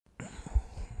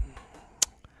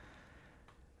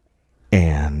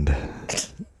And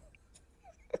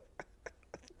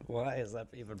Why is that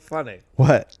even funny?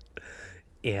 what?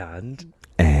 And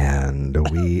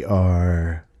We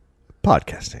are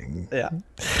podcasting. yeah,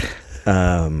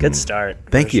 good start.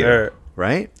 Thank for you. Sure.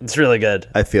 Right? It's really good.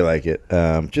 I feel like it.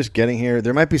 Just getting here.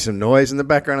 There might be some noise in the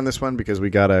background on this one because we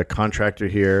got a contractor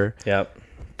here Yep.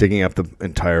 digging up the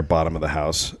entire bottom of the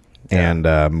house and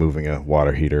moving a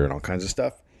water heater and all kinds of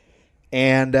stuff.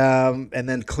 And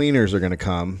then cleaners are going to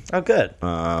come. Oh, good.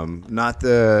 Not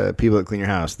the people that clean your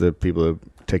house, the people who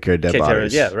take care of dead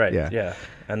bodies. Yeah, right. Yeah.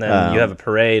 And then you have a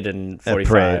parade in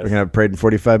 45. We're going to have a parade in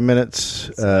 45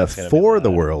 minutes for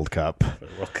the World Cup. For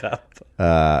the World Cup.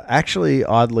 Actually,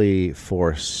 oddly,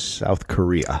 for South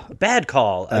Korea. Bad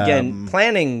call. Again,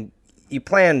 you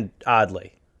planned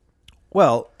oddly.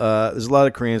 Well, there's a lot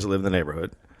of Koreans that live in the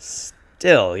neighborhood.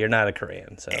 Still, you're not a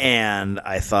Korean. So. And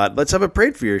I thought, let's have a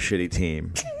parade for your shitty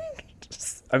team.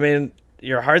 I mean,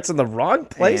 your heart's in the wrong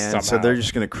place And somehow. so they're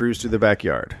just going to cruise through the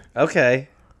backyard. Okay.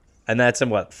 And that's in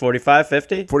what, 45,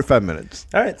 50? 45 minutes.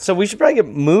 All right. So we should probably get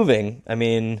moving. I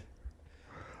mean...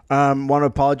 Want to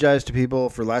apologize to people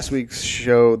for last week's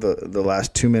show, the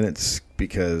last 2 minutes,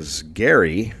 because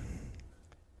Gary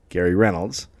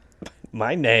Reynolds.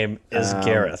 My name is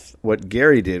Gareth. What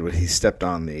Gary did when he stepped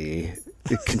on the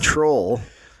control.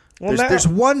 Well, there's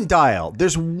one dial.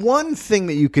 There's one thing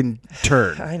that you can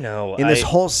turn. I know. In this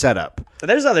whole setup.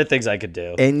 There's other things I could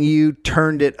do. And you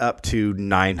turned it up to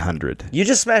 900. You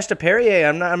just smashed a Perrier.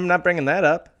 I'm not bringing that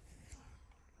up.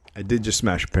 I did just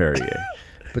smash a Perrier.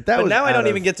 But now I don't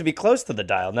even get to be close to the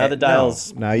dial. Now the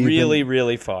dial's really,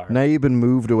 really far. Now you've been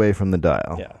moved away from the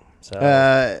dial. Yeah. So.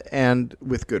 And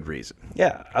with good reason.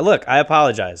 Yeah. Look, I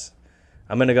apologize.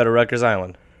 I'm going to go to Rutgers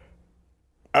Island.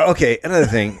 Okay, another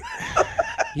thing.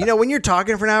 When you're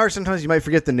talking for an hour, sometimes you might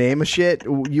forget the name of shit.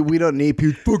 We don't need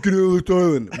people fucking Ellis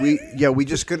Island. We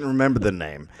just couldn't remember the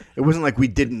name. It wasn't like we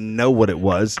didn't know what it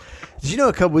was. Did you know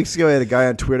a couple weeks ago I had a guy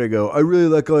on Twitter go, I really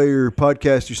like all your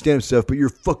podcasts, your stand-up stuff, but you're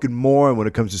a fucking moron when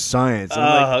it comes to science. And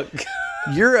I'm like,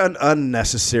 you're an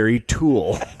unnecessary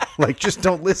tool. Just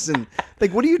don't listen.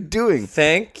 What are you doing?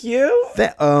 Thank you.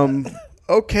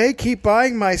 Okay, keep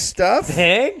buying my stuff.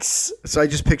 Thanks. So I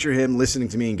just picture him listening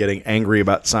to me and getting angry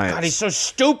about science. God, he's so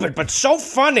stupid, but so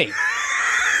funny.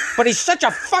 But he's such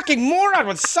a fucking moron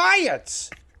with science.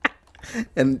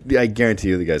 And I guarantee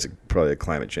you the guy's probably a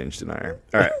climate change denier.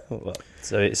 All right. Well,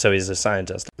 so he's a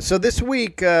scientist. So this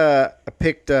week I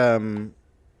picked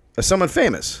someone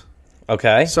famous.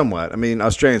 Okay. Somewhat. I mean,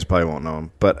 Australians probably won't know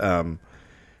him, but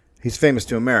he's famous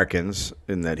to Americans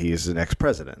in that he's an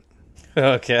ex-president.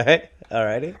 Okay.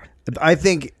 Alrighty. I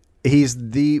think he's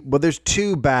there's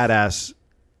two badass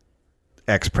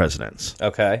ex-presidents.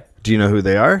 Okay. Do you know who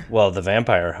they are? Well, the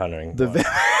vampire hunting. He's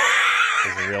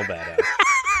a real badass.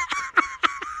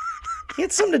 He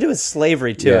had something to do with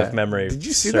slavery, too, if memory Did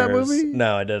you see serves. that movie?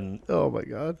 No, I didn't. Oh, my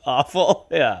God. Awful.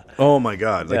 Yeah. Oh, my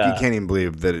God. You Yeah. can't even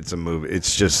believe that it's a movie.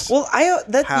 It's just... Well,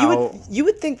 you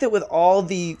would think that with all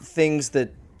the things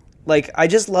that... I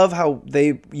just love how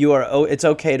it's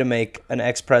okay to make an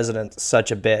ex-president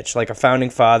such a bitch. Like a founding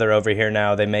father over here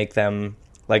now, they make them...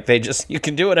 you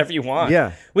can do whatever you want.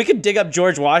 Yeah. We could dig up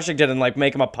George Washington and,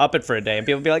 make him a puppet for a day, and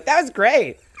people would be like, that was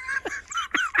great.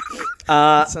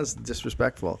 That sounds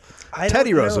disrespectful.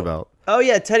 Teddy Roosevelt. Oh,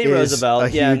 yeah, Teddy Roosevelt. A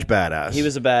huge badass. He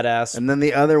was a badass. And then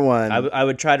the other one... I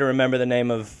would try to remember the name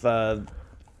of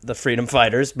the freedom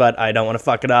fighters, but I don't want to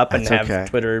fuck it up and have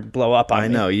Twitter blow up on me. I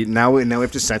know. Now we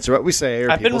have to censor what we say.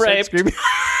 Or I've been raped.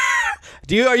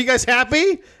 Are you guys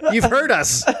happy? You've heard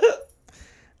us.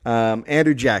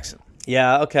 Andrew Jackson.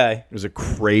 Yeah, okay. Was a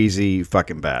crazy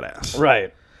fucking badass.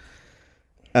 Right.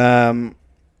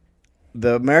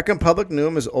 The American public knew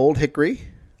him as Old Hickory.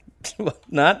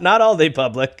 Not all the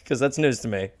public, because that's news to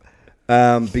me.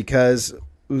 Because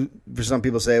for some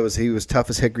people say he was tough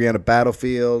as Hickory on a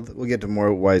battlefield. We'll get to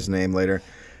more why his name later.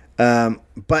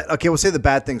 But okay, we'll say the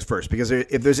bad things first, because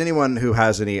if there's anyone who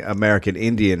has any American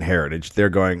Indian heritage, they're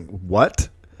going, what?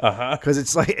 Because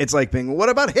it's like being, what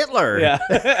about Hitler? Yeah.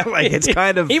 It's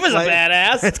kind of he was a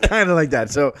badass. It's kind of like that.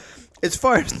 So as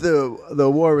far as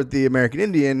the war with the American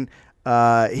Indian,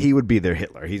 he would be their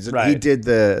Hitler. He did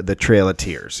the Trail of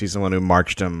Tears. He's the one who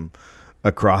marched them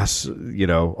across,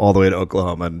 all the way to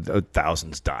Oklahoma, and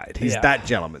thousands died. He's that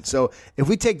gentleman. So if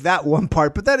we take that one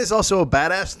part, but that is also a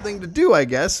badass thing to do, I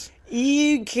guess.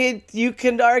 You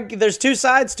can argue. There's two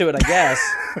sides to it, I guess.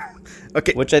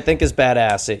 Okay. Which I think is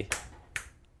badassy.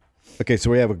 Okay,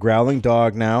 so we have a growling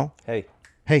dog now. Hey.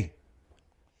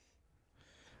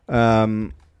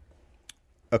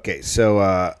 Okay,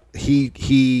 so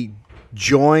he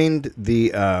joined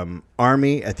the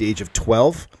army at the age of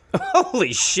 12.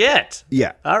 Holy shit.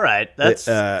 Yeah. All right. That's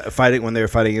fighting when they were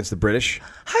fighting against the British.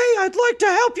 Hey, I'd like to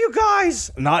help you guys.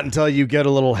 Not until you get a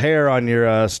little hair on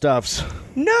your stuffs.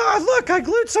 No, look, I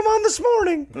glued some on this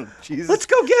morning. Jesus. Let's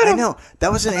go get him. I know.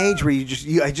 That was an age where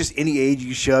any age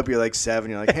you show up, you're like 7,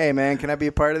 you're like, hey, man, can I be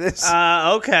a part of this?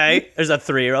 Okay. There's a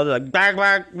 3-year-old like,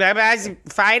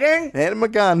 fighting? Hand him a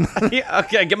gun. Yeah,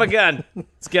 okay, give him a gun.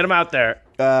 Let's get him out there.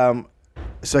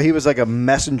 So he was like a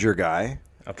messenger guy.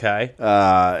 Okay.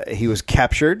 He was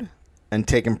captured and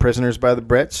taken prisoners by the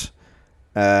Brits.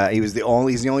 He's the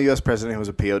only U.S. president who was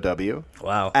a POW.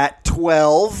 Wow. At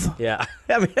 12. Yeah.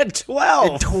 I mean, at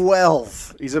 12. At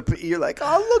 12. You're like,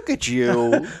 oh, look at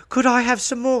you. Could I have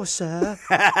some more, sir?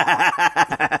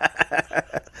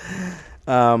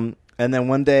 And then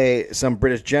one day, some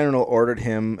British general ordered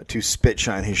him to spit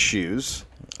shine his shoes.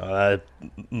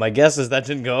 My guess is that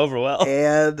didn't go over well.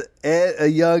 And a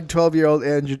young 12-year-old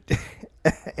Andrew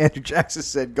Jackson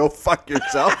said, go fuck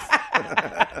yourself.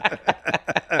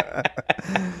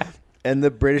 And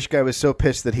the British guy was so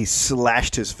pissed that he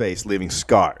slashed his face, leaving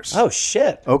scars. Oh,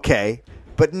 shit. Okay.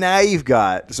 But now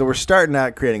so we're starting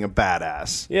out creating a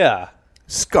badass. Yeah.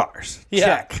 Scars. Yeah.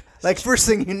 Check. Like, first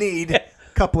thing you need, a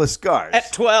couple of scars.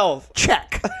 At 12.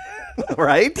 Check.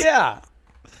 Right? Yeah.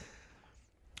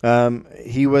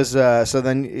 He was, so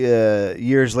then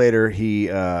years later, he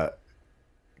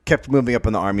kept moving up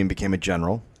in the army and became a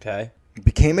general. Okay.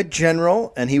 Became a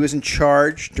general, and he was in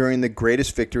charge during the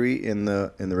greatest victory in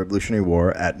the Revolutionary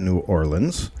War at New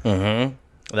Orleans. Mm-hmm.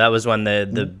 That was when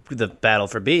the battle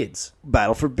for beads.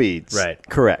 Battle for beads. Right.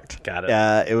 Correct. Got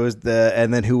it. It was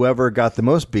and then whoever got the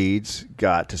most beads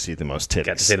got to see the most titties.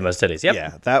 Got to see the most titties. Yep.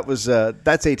 Yeah, that's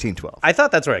 1812. I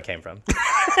thought that's where it came from.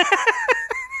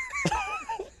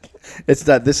 It's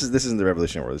not. This isn't the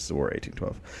Revolutionary War. This is the War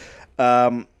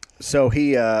 1812. So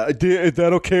he is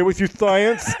that okay with you,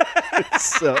 science?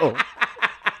 so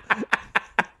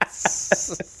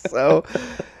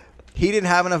he didn't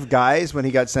have enough guys when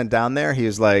he got sent down there. He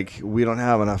was like, we don't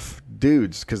have enough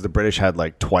dudes because the British had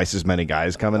like twice as many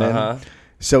guys coming in.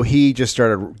 So he just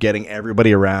started getting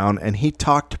everybody around, and he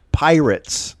talked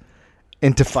pirates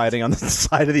into fighting on the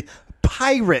side of the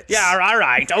pirates. Yeah, all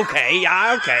right, okay,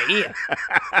 yeah, okay.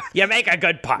 You make a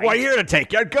good point. We're here to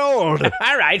take your gold.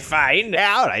 All right, fine.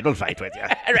 Yeah, all right, we'll fight with you.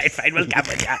 All right, fine, we'll come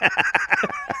with you.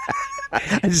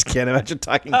 I just can't imagine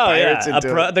talking pirates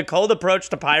into it. The cold approach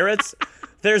to pirates.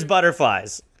 There's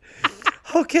butterflies.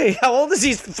 Okay, how old is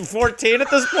he? 14 at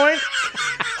this point?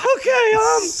 Okay,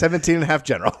 17 and a half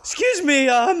general. Excuse me,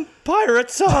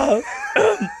 pirates,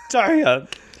 sorry,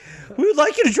 we would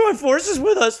like you to join forces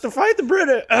with us to fight the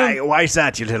British. Hey, why's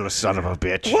that, you little son of a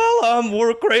bitch? Well,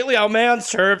 we're greatly outmanned,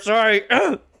 sir. Sorry.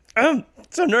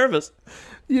 So nervous.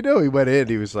 You know, he went in,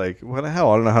 he was like, what the hell?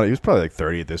 I don't know how. He was probably like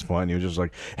 30 at this point. He was just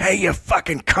like, hey, you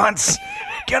fucking cunts.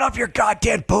 Get off your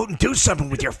goddamn boat and do something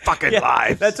with your fucking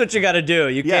lives. That's what you got to do.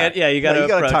 You can't, you got to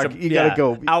approach them. You got to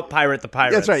go. Out-pirate the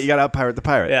pirates. That's right. You got to out-pirate the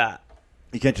pirate. Yeah.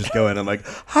 You can't just go in and like,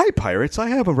 hi, pirates, I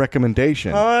have a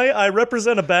recommendation. Hi, I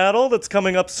represent a battle that's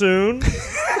coming up soon.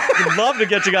 I'd love to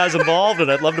get you guys involved in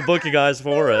it. Love to book you guys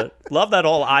for it. Love that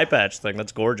whole eye patch thing.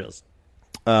 That's gorgeous.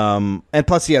 And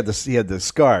plus he had the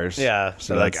scars. Yeah.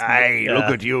 So like, hey, look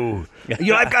at you.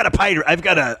 You know, I've got a pirate. I've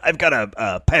got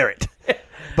a parrot.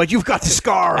 But you've got the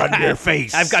scar on your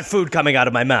face. I've got food coming out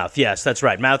of my mouth. Yes, that's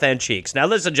right. Mouth and cheeks. Now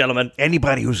listen, gentlemen.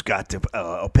 Anybody who's got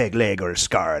a peg leg or a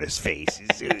scar on his face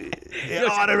is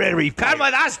honorary pirate. Come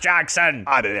with us, Jackson.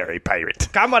 Honorary pirate.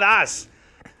 Come with us.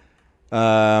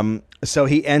 So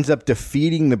he ends up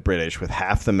defeating the British with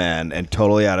half the men and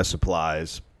totally out of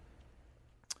supplies.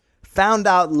 Found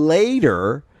out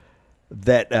later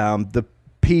that the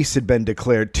peace had been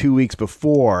declared 2 weeks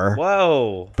before.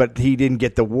 Whoa. But he didn't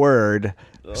get the word.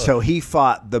 Ugh. So he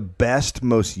fought the best,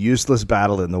 most useless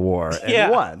battle in the war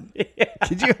and won. Yeah.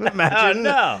 Could you imagine?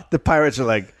 Oh, no. The pirates are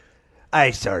like,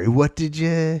 sorry, what did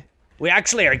you... We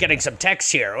actually are getting some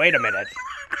texts here. Wait a minute.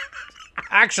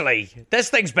 Actually,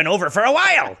 this thing's been over for a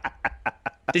while.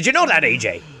 Did you know that,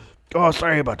 AJ? Oh,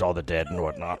 sorry about all the dead and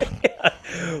whatnot.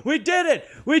 Yeah. We did it.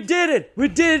 We did it. We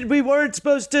did. We weren't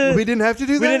supposed to. We didn't have to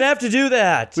do that? We didn't have to do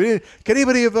that. Can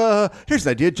anybody have, here's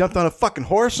an idea, jumped on a fucking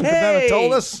horse and come down and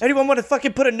told us? Anyone want to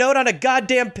fucking put a note on a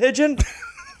goddamn pigeon?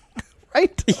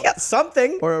 Right? Yeah,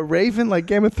 something. Or a raven like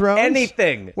Game of Thrones?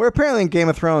 Anything. Where apparently in Game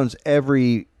of Thrones,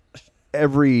 every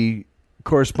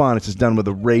correspondence is done with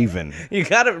a raven.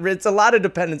 It's a lot of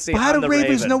dependency on the raven. How do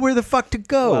ravens know where the fuck to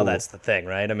go? Well, that's the thing,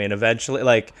 right? I mean, eventually,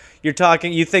 like, you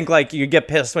think, like, you get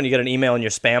pissed when you get an email in your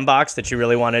spam box that you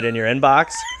really wanted in your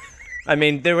inbox. I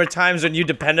mean, there were times when you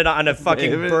depended on a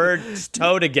fucking bird's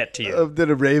toe to get to you.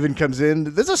 Then a raven comes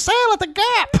in. There's a sale at the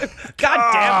Gap.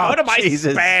 God damn, what am I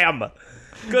Jesus. spam?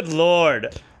 Good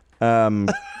Lord. Fucking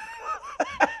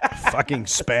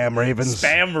spam ravens.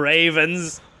 Spam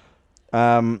ravens.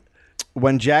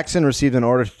 When Jackson received an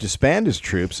order to disband his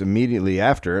troops immediately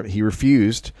after, he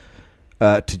refused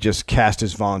to just cast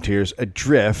his volunteers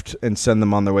adrift and send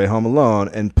them on their way home alone,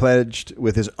 and pledged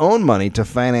with his own money to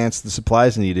finance the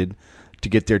supplies needed to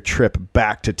get their trip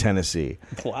back to Tennessee.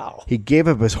 Wow. He gave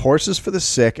up his horses for the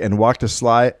sick and walked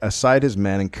aside his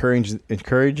men,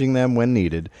 encouraging them when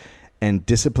needed and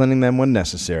disciplining them when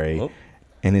necessary. Oh.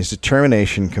 And his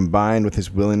determination, combined with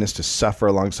his willingness to suffer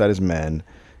alongside his men,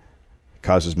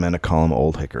 caused his men to call him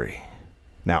Old Hickory.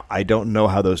 Now, I don't know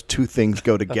how those two things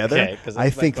go together. Okay, 'cause that's I my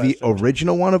think the question.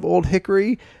 original one of Old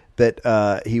Hickory,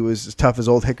 that he was as tough as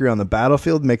Old Hickory on the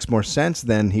battlefield, makes more sense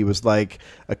than he was like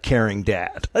a caring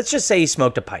dad. Let's just say he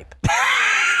smoked a pipe.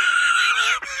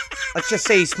 Let's just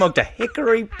say he smoked a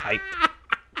hickory pipe.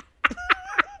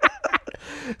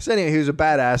 So anyway, he was a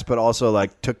badass, but also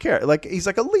like took care. Like he's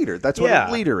like a leader. That's what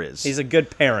a leader is. He's a good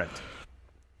parent.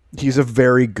 He's a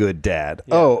very good dad.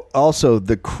 Yeah. Oh, also,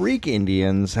 the Creek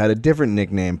Indians had a different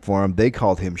nickname for him. They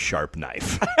called him Sharp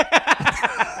Knife.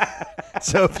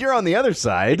 So if you're on the other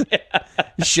side,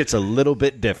 shit's a little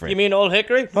bit different. You mean Old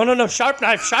Hickory? Oh, no, sharp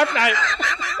knife, sharp knife.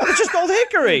 It's just Old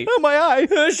Hickory. Oh, my eye.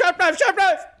 Sharp knife, sharp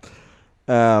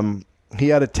knife. He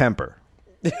had a temper.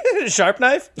 Sharp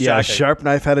knife? Yeah, Shocking. Sharp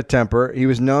Knife had a temper. He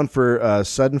was known for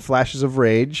sudden flashes of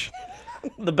rage.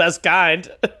 The best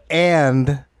kind.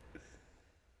 And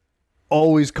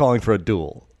always calling for a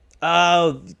duel.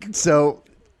 Oh. So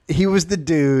he was the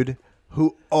dude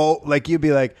who, like you'd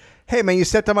be like, hey, man, you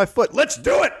stepped on my foot. Let's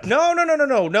do it. No.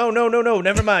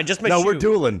 Never mind. Just my shoe. No, we're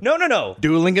dueling. No.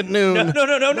 Dueling at noon.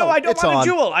 No. I don't want to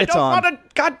duel. I don't want to.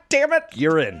 God damn it.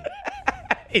 You're in.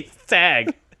 He's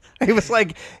tag.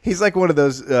 He's like one of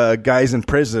those guys in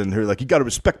prison who are like, you got to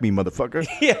respect me, motherfucker.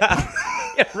 Yeah,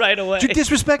 right away. Did you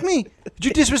disrespect me?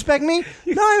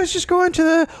 No, I was just going to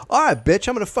the, all right, bitch,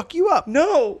 I'm going to fuck you up.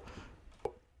 No.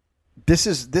 This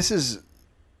is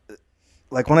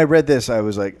like when I read this, I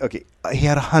was like, okay, he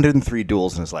had 103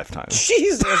 duels in his lifetime.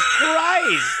 Jesus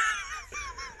Christ.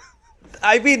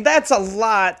 I mean, that's a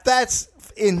lot. That's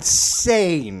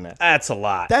insane. That's a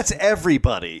lot. That's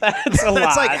everybody. That's a lot.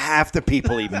 That's like half the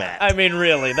people he met. I mean,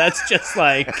 really, that's just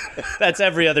like, that's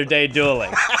every other day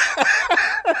dueling.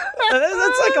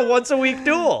 That's like a once a week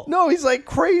duel. No, he's like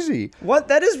crazy. What?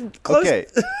 That is close. Okay.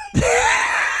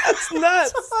 That's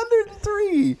nuts.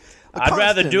 103. I'd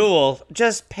rather duel.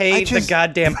 Just pay the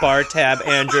goddamn bar tab,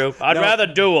 Andrew. I'd rather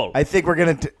duel. I think we're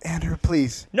going to... Andrew,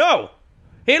 please. No.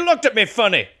 He looked at me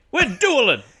funny. We're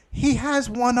dueling. He has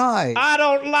one eye. I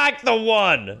don't like the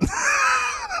one.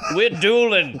 We're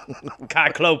dueling,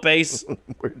 Cyclopes.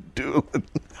 We're dueling.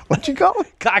 What'd you call it?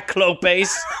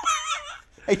 Cyclopes.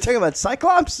 Are you talking about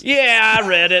Cyclops? Yeah, I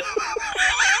read it.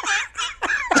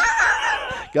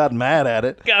 Got mad at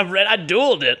it. I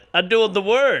dueled it. I dueled the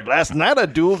word. Last night I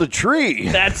dueled a tree.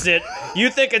 That's it. You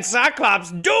think it's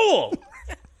Cyclops? Duel.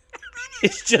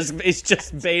 It's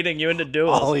just baiting you into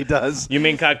duels. All he does. You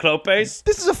mean Cyclopes?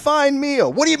 This is a fine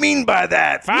meal. What do you mean by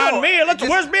that? Fine meal? It's the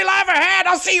worst meal I ever had.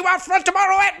 I'll see you out front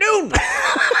tomorrow at noon.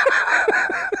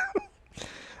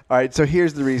 All right, so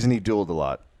here's the reason he dueled a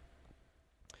lot.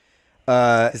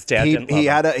 His dad didn't love him.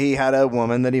 He had a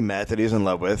woman that he met that he was in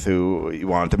love with who he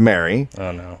wanted to marry.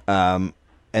 Oh, no.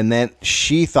 And then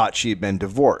she thought she had been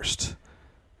divorced.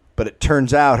 But it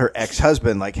turns out her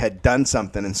ex-husband had done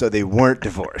something, and so they weren't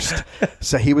divorced.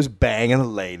 So he was banging a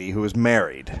lady who was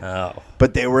married. Oh.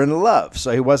 But they were in love,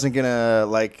 so he wasn't going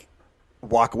to,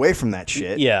 walk away from that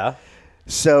shit. Yeah.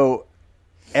 So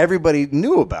everybody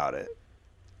knew about it.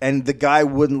 And the guy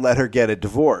wouldn't let her get a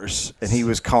divorce. And he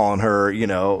was calling her,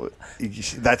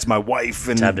 that's my wife.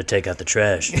 And Time to take out the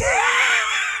trash.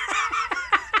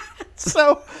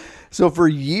 So for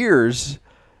years,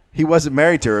 he wasn't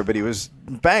married to her, but he was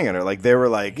banging her. They were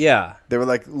they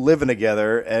were living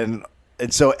together. And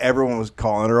so everyone was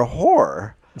calling her a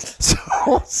whore.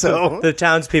 So the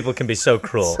townspeople can be so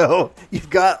cruel. So you've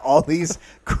got all these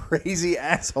crazy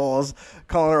assholes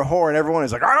calling her a whore, and everyone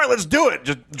is like, all right, let's do it.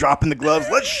 Just dropping the gloves.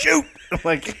 Let's shoot.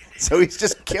 So he's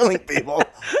just killing people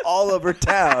all over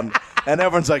town. And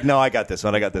everyone's like, no, I got this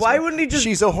one. Why wouldn't he just...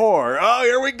 She's a whore. Oh,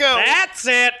 here we go. That's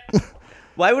it.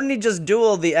 Why wouldn't he just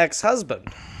duel the ex-husband?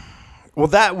 Well,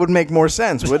 that would make more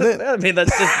sense, wouldn't it? I mean,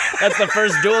 that's the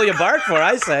first duel you bark for,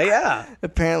 I say, yeah.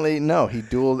 Apparently, no. He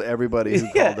dueled everybody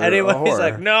who called her a whore. He's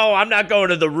like, no, I'm not going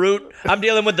to the root. I'm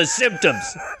dealing with the symptoms.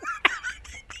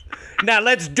 Now,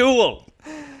 let's duel.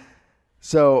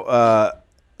 So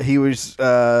he was.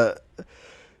 And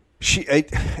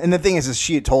the thing is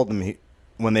she had told him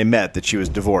when they met that she was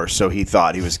divorced, so he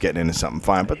thought he was getting into something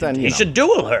fine. But then he should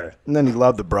duel her. And then he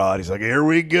loved the broad. He's like, here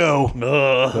we go.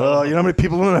 Oh, you know how many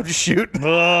people don't have to shoot?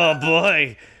 Oh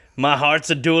boy, my heart's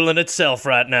a dueling itself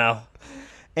right now.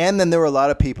 And then there were a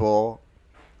lot of people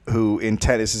who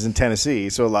this is in Tennessee,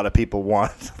 so a lot of people were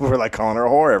like calling her a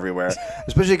whore everywhere,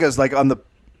 especially because like on the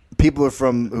people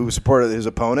who supported his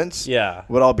opponents,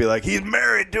 would all be like, he's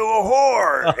married to a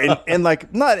whore, and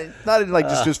like not in like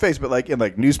just to his face, but like in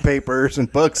like newspapers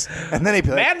and books, and then he'd be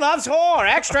like, man loves whore,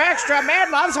 extra extra,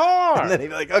 man loves whore, and then he'd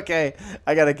be like, okay,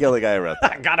 I gotta kill the guy who wrote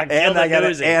that. I gotta kill the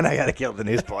newsie. And I gotta kill the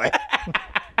newsboy.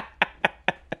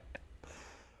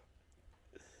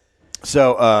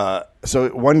 So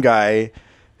one guy,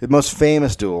 the most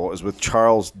famous duel is with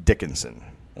Charles Dickinson.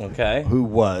 Okay. Who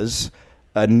was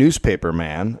a newspaper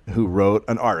man who wrote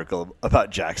an article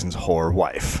about Jackson's whore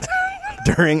wife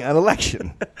during an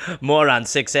election. More on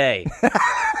 6A.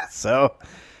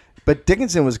 But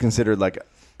Dickinson was considered like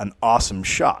an awesome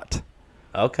shot.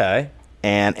 Okay.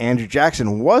 And Andrew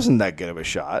Jackson wasn't that good of a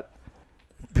shot.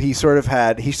 He sort of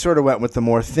went with the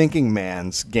more thinking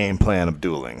man's game plan of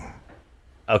dueling.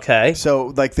 Okay.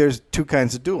 So like there's two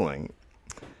kinds of dueling.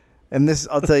 And this,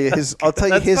 I'll tell you his. I'll tell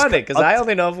you That's his. funny because I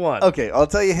only know of one. Okay, I'll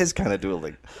tell you his kind of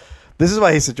dueling. This is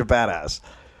why he's such a badass.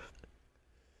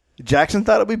 Jackson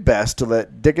thought it would be best to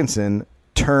let Dickinson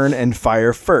turn and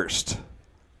fire first,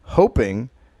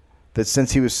 hoping that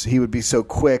since he would be so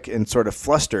quick and sort of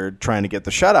flustered trying to get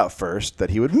the shot out first, that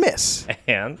he would miss.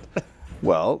 And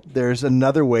well, there's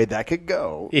another way that could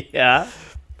go. Yeah.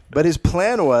 But his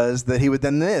plan was that he would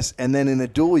then miss, and then in a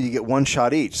duel you get one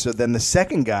shot each. So then the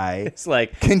second guy it's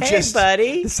like, hey,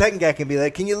 buddy. The second guy can be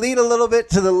like, "Can you lean a little bit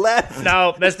to the left?"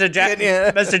 No, Mr.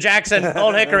 Jackson,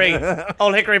 Old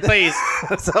Hickory, please.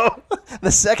 So the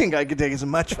second guy could take as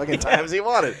much fucking time as he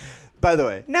wanted. By the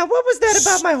way, now what was that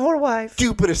about my whore wife?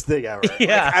 Stupidest thing ever.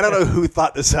 Yeah, like, I don't know who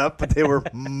thought this up, but they were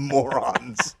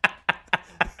morons.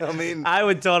 I mean, I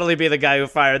would totally be the guy who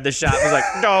fired the shot. I was like,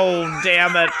 "Oh,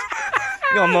 damn it.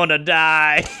 I'm gonna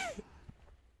die."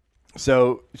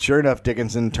 So, sure enough,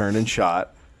 Dickinson turned and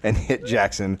shot and hit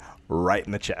Jackson right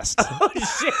in the chest. Oh,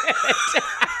 shit.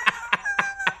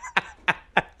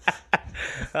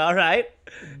 All right.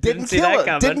 Didn't see that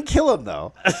coming. Didn't kill him,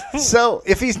 though. So,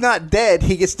 if he's not dead,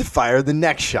 he gets to fire the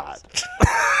next shot.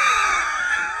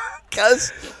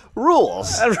 Because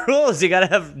rules. Rules. You gotta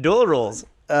have dual rules.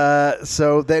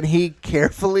 So, then he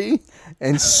carefully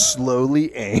and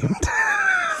slowly aimed.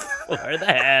 For the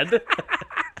head.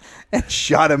 And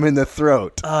shot him in the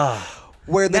throat.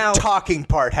 Where the talking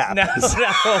part happens.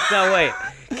 No, wait.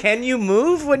 Can you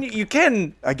move when you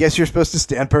can? I guess you're supposed to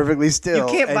stand perfectly still.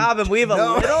 You can't bob and weave a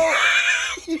little?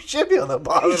 You should be able to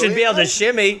bob. You should be able to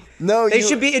shimmy. No, it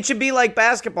should be like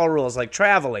basketball rules, like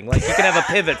traveling. Like you can have a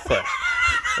pivot foot.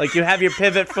 Like you have your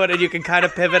pivot foot and you can kind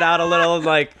of pivot out a little and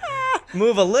like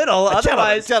move a little.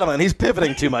 Otherwise, gentlemen, he's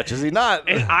pivoting too much, is he not?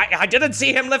 I didn't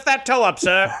see him lift that toe up,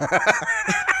 sir.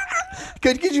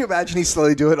 Could you imagine he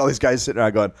slowly do it? All these guys sitting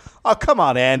around going, "Oh, come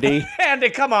on, Andy. Andy,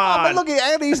 come on." Oh, but look at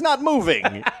Andy, he's not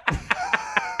moving.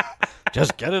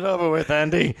 Just get it over with,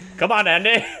 Andy. Come on,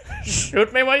 Andy.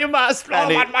 Shoot me where you must.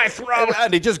 Andy, on my throat.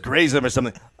 Andy, just graze him or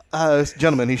something.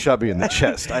 Gentlemen, he shot me in the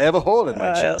chest. I have a hole in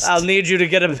my chest. I'll need you to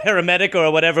get a paramedic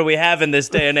or whatever we have in this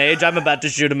day and age. I'm about to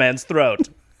shoot a man's throat.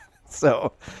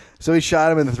 So he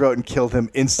shot him in the throat and killed him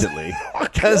instantly.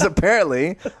 Because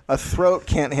apparently a throat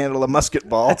can't handle a musket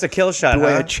ball. That's a kill shot, the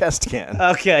way a chest can.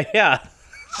 Okay, yeah.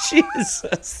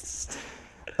 Jesus.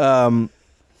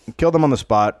 Killed him on the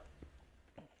spot.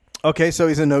 Okay, so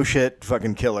he's a no shit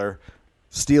fucking killer.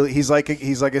 He's like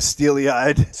a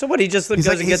steely-eyed. So what? He just goes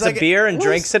and gets a beer and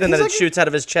drinks it, and then it shoots out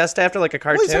of his chest after, like a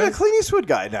cartoon. Well, he's like a Clint Eastwood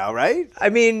guy now, right? I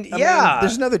mean, yeah.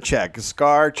 There's another check: a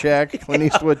Scar check, Clint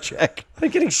Eastwood check.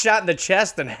 Like getting shot in the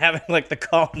chest and having like the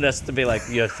calmness to be like,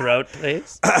 "Your throat,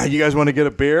 please." You guys want to get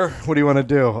a beer? What do you want to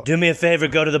do? Do me a favor,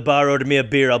 go to the bar, order me a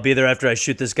beer. I'll be there after I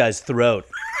shoot this guy's throat.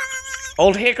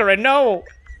 Old Hickory, no.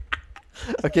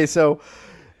 Okay, so.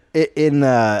 In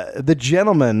the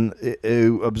gentleman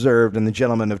who observed and the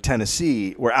gentlemen of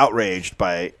Tennessee were outraged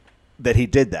by that he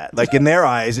did that. Like in their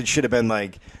eyes, it should have been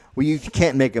like, well, you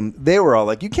can't make him. They were all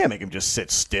like, you can't make him just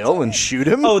sit still and shoot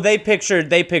him. Oh, they pictured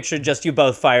just you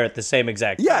both fire at the same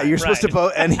exact time. Yeah, you're supposed to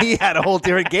both. And he had a whole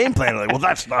different game plan. Like, well,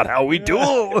 that's not how we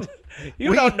duel.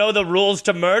 You don't know the rules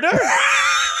to murder.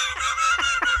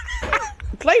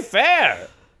 Play fair.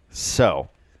 So.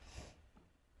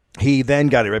 He then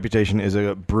got a reputation as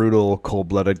a brutal,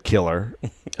 cold-blooded killer.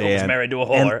 And was married to a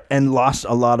whore. And lost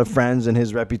a lot of friends, and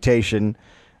his reputation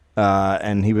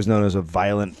and he was known as a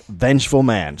violent, vengeful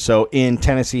man. So in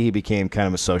Tennessee, he became kind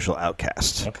of a social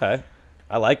outcast. Okay.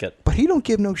 I like it. But he don't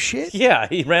give no shit. Yeah,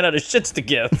 he ran out of shits to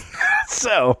give.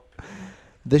 So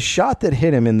the shot that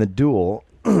hit him in the duel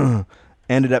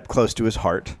ended up close to his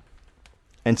heart,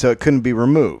 and so it couldn't be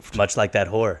removed. Much like that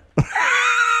whore.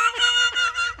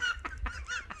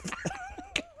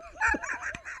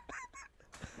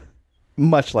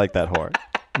 Much like that whore.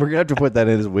 We're going to have to put that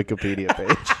in his Wikipedia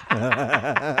page.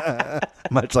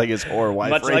 Much like his whore wife,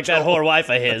 Much Rachel. like that whore wife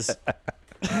of his.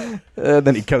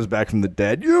 Then he comes back from the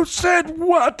dead. You said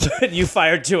what? You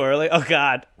fired too early? Oh,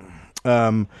 God.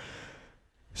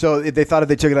 So they thought if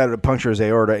they took it out, it would puncture his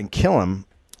aorta and kill him.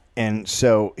 And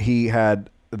so he had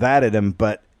that at him,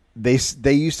 but they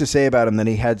used to say about him that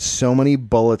he had so many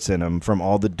bullets in him from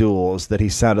all the duels that he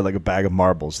sounded like a bag of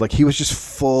marbles. Like he was just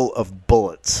full of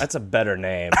bullets. That's a better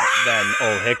name than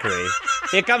Old Hickory.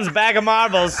 Here comes bag of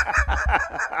marbles.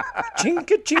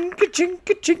 Chinka, chinka,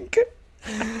 chinka, chinka.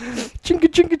 Chinka,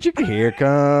 chinka, chinka. Here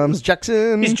comes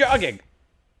Jackson. He's jogging.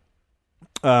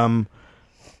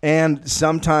 And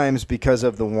sometimes because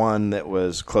of the one that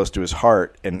was close to his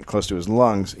heart and close to his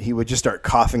lungs, he would just start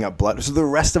coughing up blood. So the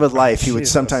rest of his life, he would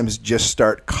sometimes just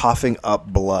start coughing up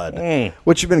blood,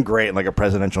 which would have been great in like a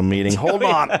presidential meeting. Hold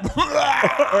on. Or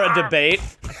a debate.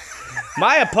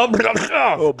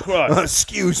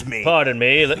 Excuse me. Pardon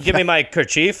me. Give me my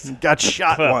kerchief. Got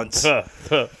shot once.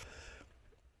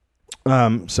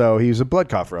 So he was a blood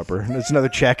cougher upper. That's another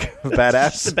check of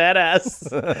badass.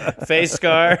 Badass. Face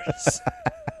scars.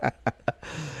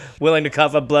 Willing to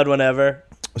cough up blood whenever.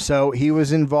 So he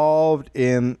was involved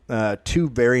in two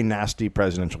very nasty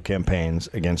presidential campaigns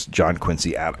against John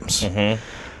Quincy Adams. Mm-hmm.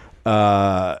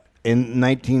 In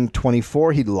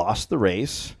 1924, he lost the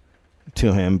race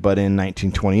to him, but in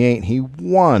 1928, he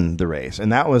won the race.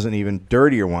 And that was an even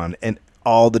dirtier one, and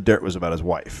all the dirt was about his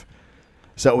wife.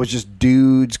 So it was just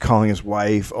dudes calling his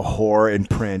wife a whore in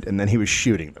print, and then he was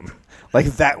shooting them. Like,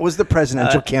 that was the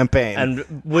presidential campaign.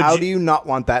 And how do you not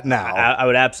want that now? I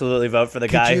would absolutely vote for the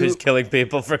guy who's killing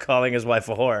people for calling his wife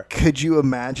a whore. Could you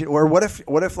imagine? Or what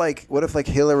if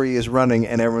Hillary is running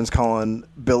and everyone's calling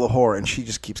Bill a whore and she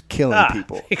just keeps killing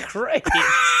people? Great.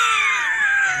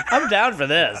 I'm down for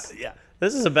this. Yeah.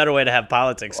 This is a better way to have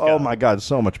politics go. Oh, my God,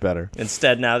 so much better.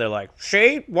 Instead, now they're like,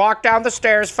 she walked down the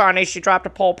stairs funny. She dropped a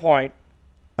pole point.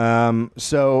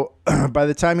 So by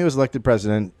the time he was elected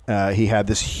president, he had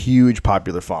this huge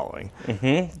popular following.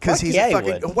 Because he's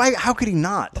why? How could he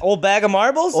not? Old bag of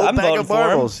marbles. Old I'm bag voting of for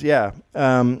marbles. him. Yeah.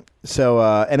 And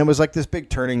it was like this big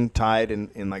turning tide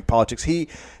in like politics.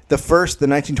 The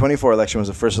 1924 election was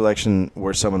the first election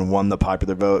where someone won the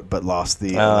popular vote but lost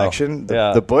the election.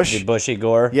 The Bush, the Bushy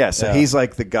Gore. Yeah. So he's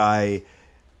like the guy.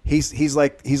 He's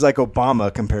like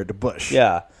Obama compared to Bush.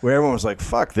 Yeah. Where everyone was like,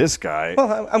 fuck this guy.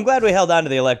 Well, I'm glad we held on to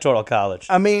the Electoral College.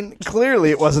 I mean, clearly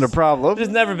it wasn't a problem. There's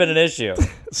never been an issue.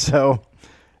 So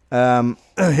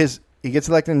he gets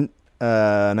elected in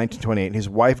 1928. His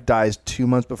wife dies 2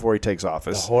 months before he takes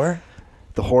office. The whore?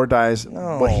 The whore dies,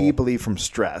 what he believed from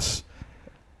stress.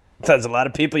 There's a lot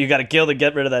of people you got to kill to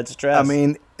get rid of that stress. I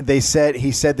mean, he said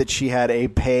that she had a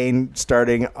pain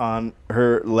starting on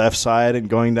her left side and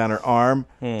going down her arm.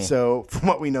 So from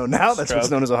what we know now, that's what's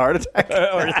known as a heart attack.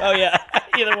 Oh yeah,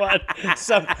 either one.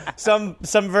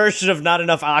 Some version of not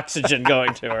enough oxygen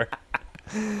going to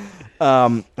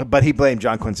her. But he blamed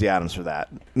John Quincy Adams for that.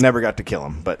 Never got to kill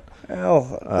him, but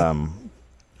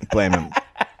blame him.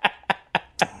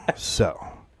 So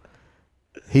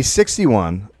he's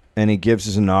 61. And he gives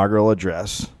his inaugural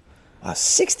address.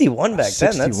 61 back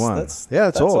 61. then.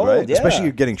 That's old, right? Yeah. Especially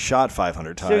you're getting shot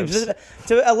 500 times.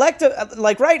 To elect,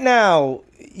 like right now,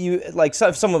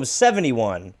 if someone was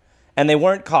 71 and they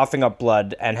weren't coughing up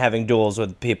blood and having duels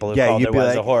with people who called their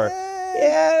wives a whore.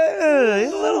 Yeah,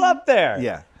 he's a little up there.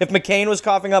 Yeah. If McCain was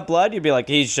coughing up blood, you'd be like,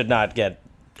 he should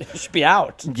be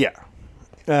out. Yeah.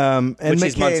 And which McCain,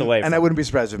 he's months away from. And I wouldn't be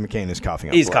surprised if McCain is coughing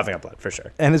up blood. He's coughing up blood, for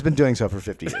sure. And has been doing so for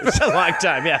 50 years. A long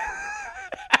time, yeah.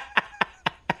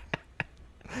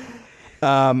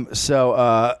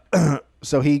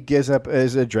 So he gives up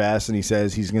his address and he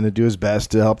says he's going to do his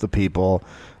best to help the people.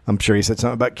 I'm sure he said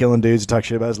something about killing dudes to talk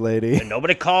shit about his lady. And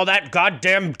nobody call that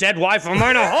goddamn dead wife of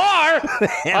mine a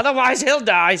whore. Otherwise, he'll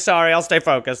die. Sorry, I'll stay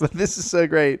focused. This is so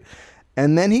great.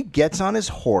 And then he gets on his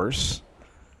horse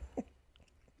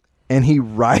and he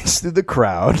rides through the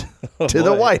crowd to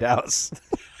the White House.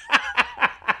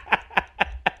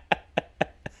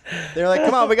 They're like,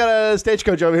 come on, we got a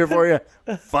stagecoach over here for you.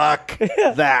 Fuck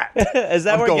that. Is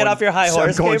that where you get off your high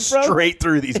horse I'm going came from? straight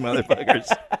through these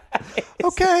motherfuckers.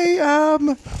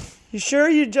 Okay, You sure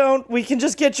you don't? We can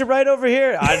just get you right over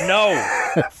here. I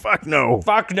know. Fuck no.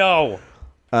 Fuck no.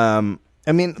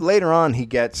 I mean, later on, he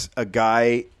gets a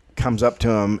guy comes up to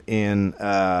him in,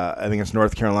 I think it's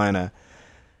North Carolina,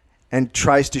 and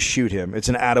tries to shoot him. It's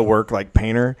an out-of-work, like,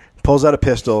 painter. Pulls out a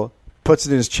pistol, puts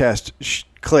it in his chest,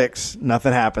 clicks,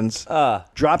 nothing happens.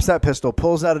 Drops that pistol,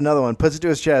 pulls out another one, puts it to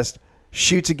his chest,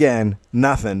 shoots again,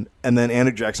 nothing. And then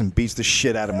Andrew Jackson beats the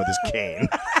shit out of him with his cane.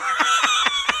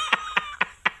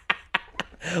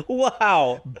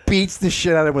 Wow. Beats the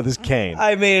shit out of him with his cane.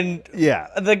 I mean, yeah.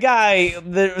 The guy,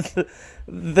 the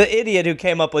idiot who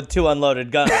came up with 2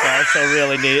 unloaded guns also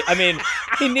really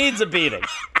he needs a beating.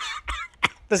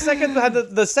 The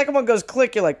second one goes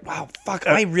click, you're like, wow, fuck,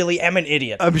 I really am an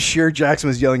idiot. I'm sure Jackson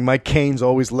was yelling, my cane's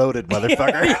always loaded,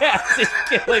 motherfucker. Yeah, just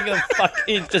killing him.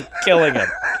 He's just killing him.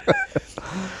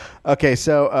 Okay,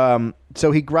 so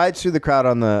he rides through the crowd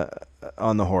on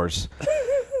the horse.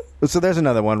 So there's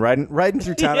another one. Riding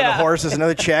through town on a horse is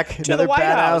another check. Another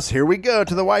badass. House. Here we go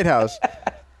to the White House.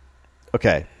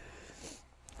 Okay.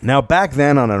 Now, back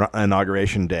then on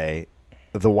Inauguration Day,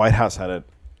 the White House had an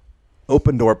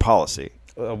open door policy.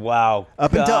 Wow.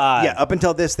 Up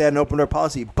until this, they had an open door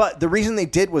policy. But the reason they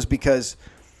did was because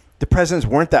the presidents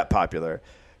weren't that popular.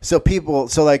 So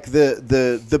like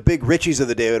the big richies of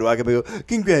the day would walk up and go,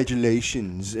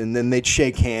 congratulations. And then they'd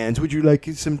shake hands. Would you like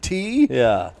some tea?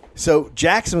 Yeah. So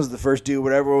Jackson was the first dude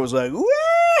where everyone was like, woo!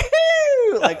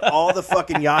 Like all the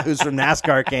fucking yahoos from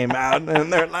NASCAR came out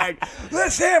and they're like,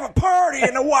 let's have a party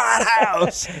in the White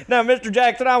House. Now, Mr.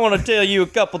 Jackson, I want to tell you a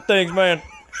couple things, man.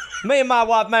 Me and my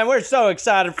wife, man, we're so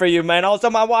excited for you, man. Also,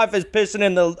 my wife is pissing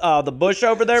in the bush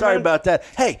over there, Sorry man. about that.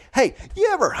 Hey, you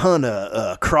ever hunt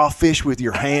a crawfish with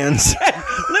your hands?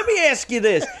 Let me ask you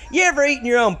this. You ever eaten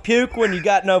your own puke when you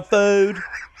got no food?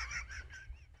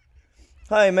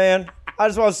 Hey, man, I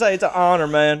just want to say it's an honor,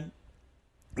 man.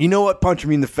 You know what? Punch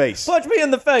me in the face. Punch me in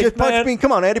the face, Just punch man. me.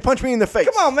 Come on, Andy. Punch me in the face.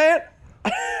 Come on, man.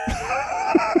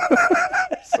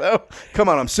 So, come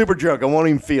on. I'm super drunk. I won't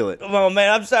even feel it. Come on, man.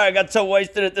 I'm sorry I got so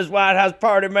wasted at this White House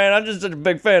party, man. I'm just such a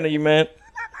big fan of you, man.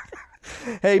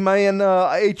 Hey, man,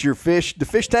 I ate your fish. The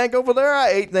fish tank over there,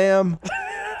 I ate them.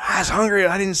 I was hungry.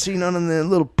 I didn't see none of the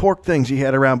little pork things you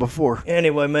had around before.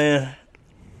 Anyway, man.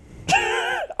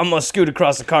 I'm going to scoot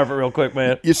across the carpet real quick,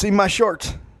 man. You see my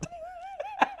shorts?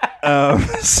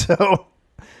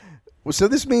 So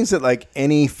this means that, like,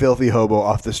 any filthy hobo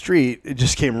off the street, it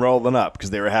just came rolling up because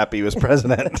they were happy he was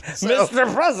president.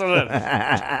 Mr. President!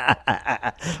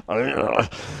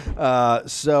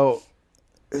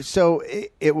 So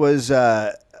it was,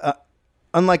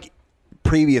 unlike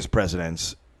previous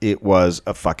presidents, it was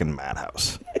a fucking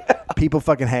madhouse. People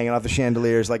fucking hanging off the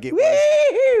chandeliers. Like, it was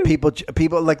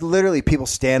people, like, literally people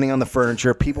standing on the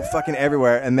furniture, people fucking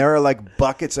everywhere. And there are, like,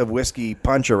 buckets of whiskey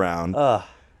punch around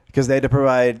because they had to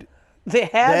provide... They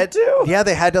had to? Yeah,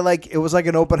 they had to, like, it was like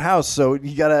an open house. So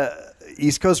you got to,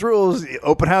 East Coast rules,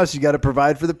 open house, you got to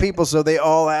provide for the people. So they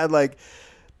all had, like,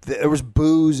 there was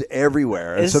booze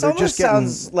everywhere. And It so they're almost just getting,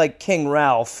 sounds like King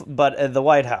Ralph, but at the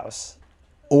White House.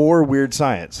 or Weird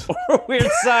Science. Weird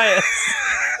Science.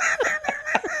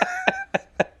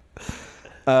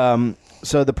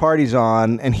 So the party's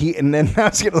on, and then now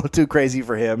it's getting a little too crazy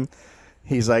for him.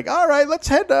 He's like, all right, let's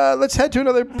head to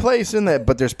another place in that,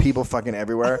 but there's people fucking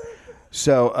everywhere.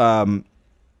 So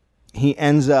he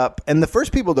ends up, and the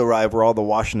first people to arrive were all the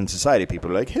Washington Society people.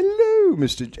 They're like, hello,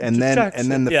 Mr. And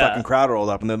then the fucking crowd rolled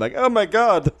up, and they're like, oh my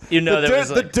god,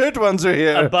 the dirt ones are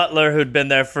here. A butler who'd been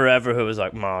there forever who was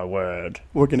like, my word.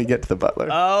 We're gonna get to the butler.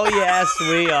 Oh yes,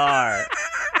 we are.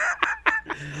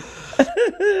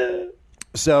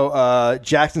 So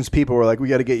Jackson's people were like, we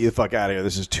got to get you the fuck out of here.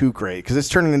 This is too great because it's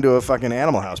turning into a fucking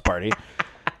Animal House party.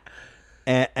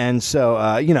 and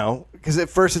so you know. Because at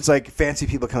first it's like fancy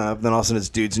people come up, then all of a sudden it's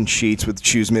dudes in sheets with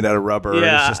shoes made out of rubber. Yeah. And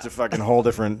it's just a fucking whole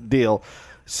different deal.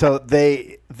 So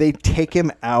they take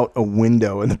him out a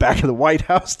window in the back of the White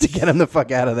House to get him the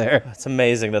fuck out of there. It's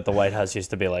amazing that the White House used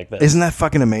to be like this. Isn't that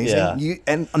fucking amazing? Yeah.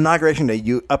 And Inauguration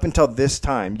Day, up until this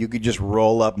time, you could just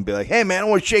roll up and be like, hey man, I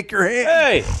want to shake your hand.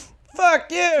 Hey,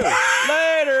 fuck you.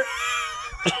 Later.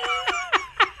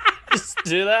 Just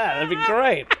do that. That'd be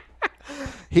great.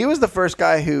 He was the first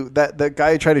guy the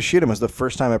guy who tried to shoot him was the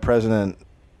first time a president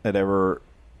had ever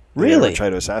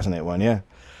tried to assassinate one. Yeah,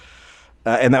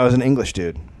 and that was an English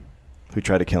dude who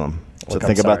tried to kill him. So Look,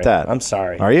 think about that. I'm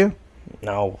sorry. Are you?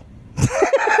 No.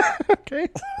 Okay.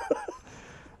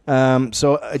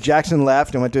 So Jackson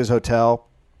left and went to his hotel.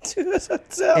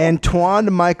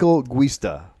 Antoine Michael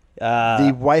Guista,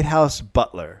 the White House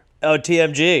butler. Oh,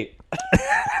 TMG.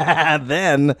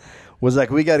 Then was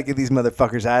like, we got to get these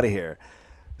motherfuckers out of here.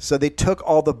 So they took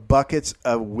all the buckets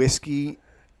of whiskey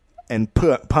and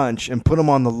punch and put them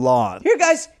on the lawn. Here,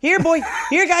 guys. Here, boy.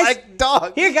 Here, guys. Like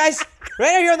dogs. Here, guys.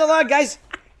 Right here on the lawn, guys.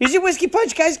 Here's your whiskey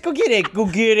punch, guys. Go get it. Go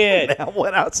get it. I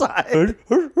went outside.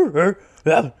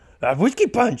 Whiskey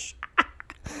punch.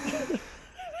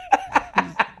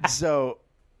 So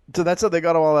that's how they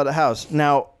got them all out of the house.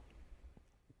 Now,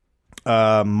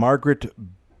 Margaret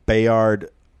Bayard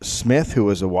Smith, who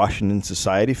was a Washington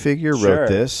Society figure, wrote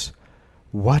this.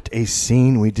 What a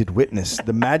scene we did witness.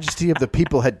 The majesty of the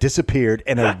people had disappeared,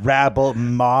 and a rabble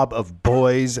mob of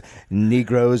boys,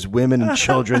 Negroes, women, and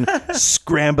children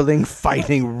scrambling,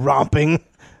 fighting, romping.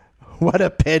 What a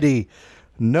pity.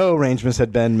 No arrangements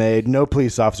had been made, no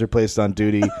police officer placed on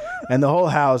duty, and the whole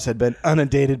house had been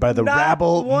inundated by the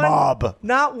rabble mob.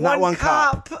 Not one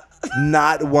cop.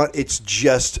 Not one. It's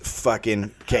just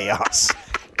fucking chaos.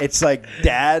 It's like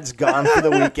dad's gone for the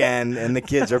weekend and the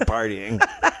kids are partying.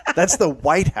 That's the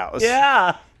White House.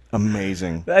 Yeah.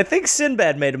 Amazing. I think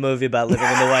Sinbad made a movie about living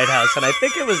in the White House, and I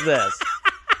think it was this.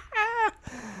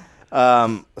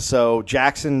 So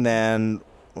Jackson then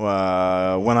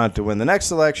went on to win the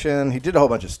next election. He did a whole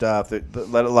bunch of stuff. A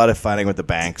lot of fighting with the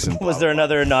banks. And was there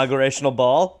another inaugurational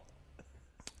ball?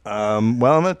 Well, I'm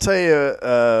going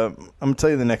to tell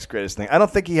you the next greatest thing. I don't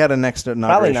think he had a next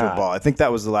inaugurational ball. I think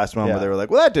that was the last one where they were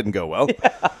like, well, that didn't go well.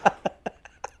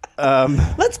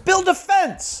 Let's build a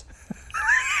fence.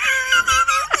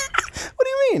 What do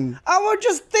you mean? We're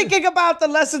just thinking about the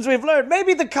lessons we've learned.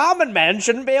 Maybe the common man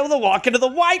shouldn't be able to walk into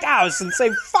the White House and say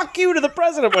fuck you to the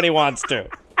president when he wants to.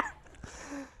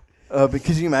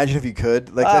 Because you imagine if you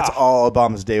could? Like, that's all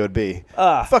Obama's day would be.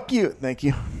 Fuck you. Thank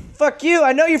you. Fuck you.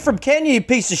 I know you're from Kenya, you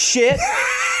piece of shit.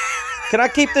 Can I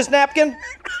keep this napkin?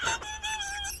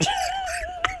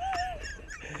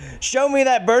 Show me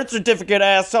that birth certificate,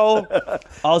 asshole.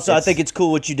 Also, I think it's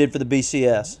cool what you did for the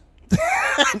BCS.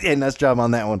 Yeah, nice job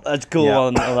on that one. That's cool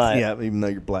on the line. Yeah, even though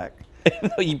you're black.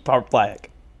 You part black.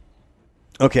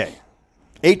 Okay.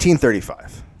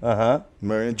 1835. Uh-huh.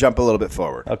 We're going to jump a little bit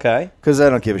forward. Okay. Because I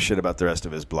don't give a shit about the rest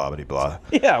of his blah-blah-blah.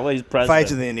 Yeah, well, he's president. Fights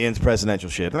with the Indians, presidential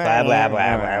shit. Blah, blah,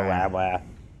 blah, blah, blah, blah.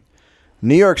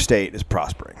 New York State is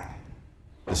prospering.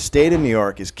 The state of New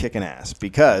York is kicking ass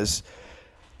because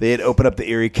they had opened up the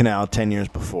Erie Canal 10 years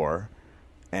before.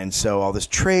 And so all this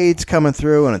trade's coming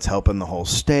through, and it's helping the whole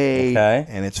state. Okay.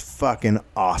 And it's fucking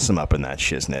awesome up in that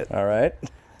shiznit. All right.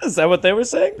 Is that what they were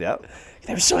saying? Yep.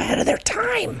 They were so ahead of their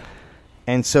time.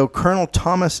 And so Colonel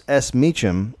Thomas S.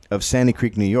 Meacham of Sandy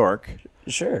Creek, New York,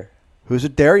 Sure. who's a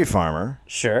dairy farmer,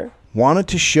 Sure. wanted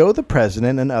to show the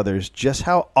president and others just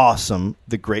how awesome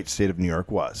the great state of New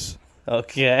York was.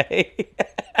 Okay.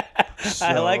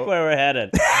 I like where we're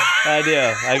headed. I do.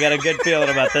 I got a good feeling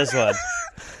about this one.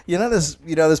 You know this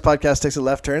podcast takes a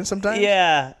left turn sometimes?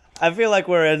 Yeah. I feel like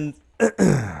we're in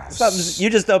something. You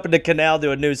just opened a canal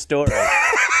to a new story.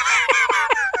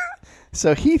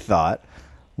 So he thought,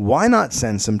 why not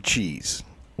send some cheese?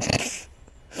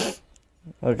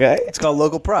 Okay. It's called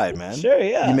local pride, man. Sure,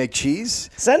 yeah. You make cheese,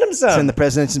 Send him some. send the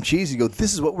president some cheese, you go,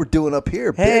 this is what we're doing up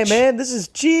here, Hey, bitch. man, this is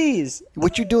cheese.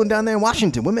 What you doing down there in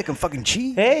Washington? We're making fucking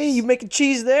cheese. Hey, you making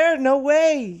cheese there? No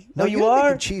way. No, you you're are?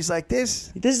 making cheese like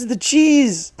this. This is the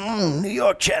cheese. New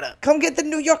York cheddar. Come get the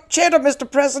New York cheddar, Mr.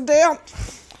 President.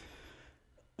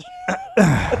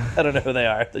 I don't know who they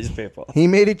are, these people. He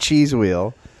made a cheese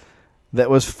wheel that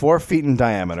was 4 feet in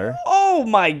diameter Oh,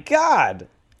 my God.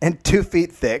 and 2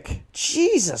 feet thick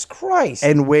Jesus Christ.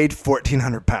 and weighed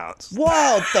 1,400 pounds.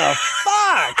 What the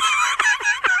fuck?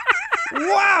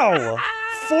 Wow.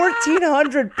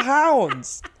 1,400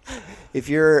 pounds. If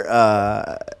you're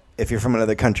from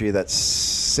another country, that's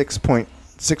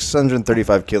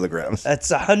 635 kilograms.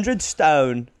 That's 100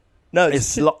 stone. No,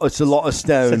 It's a lot of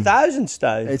stone. It's 1,000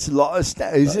 stone. It's a lot of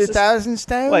stone. Is it 1,000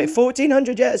 stone? Wait,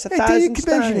 1,400, yeah, it's Hey, do your 1,000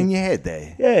 conversion in stone. your head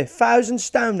there. Yeah, 1,000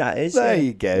 stone, that is. There yeah.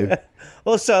 you go.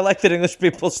 Also, I like that English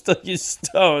people still use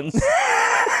stones.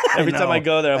 Every time I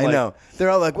go there, I'm I like, know. They're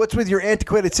all like, what's with your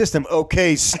antiquated system?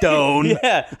 Okay, stone.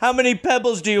 yeah, how many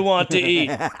pebbles do you want to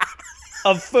eat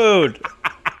of food?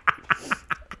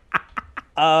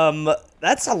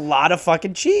 That's a lot of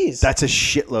fucking cheese. That's a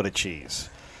shitload of cheese.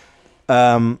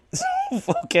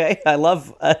 Okay,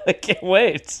 I can't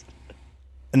wait.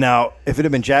 Now, if it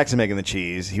had been Jackson making the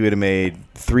cheese, he would have made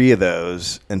 3 of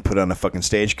those and put on a fucking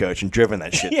stagecoach and driven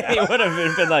that shit Yeah, down. he would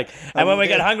have been like, and when we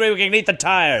get hungry, we can eat the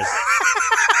tires.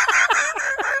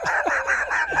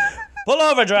 Pull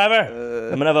over, driver.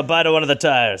 I'm gonna have a bite of one of the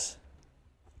tires.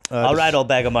 All right, old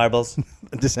bag of marbles.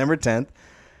 December 10th,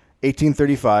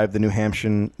 1835, the New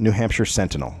Hampshire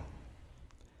Sentinel.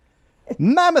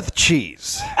 Mammoth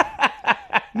cheese.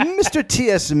 Mr.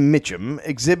 T.S. Mitchum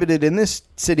exhibited in this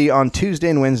city on Tuesday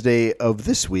and Wednesday of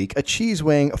this week a cheese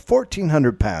weighing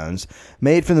 1,400 pounds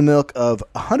made from the milk of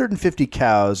 150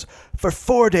 cows for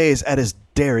 4 days at his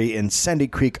dairy in Sandy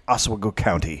Creek, Oswego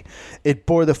County. It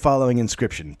bore the following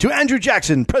inscription: "To Andrew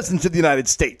Jackson, President of the United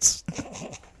States."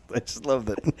 I just love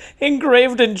that.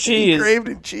 Engraved in cheese. Engraved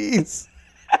in cheese.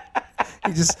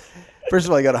 He just... First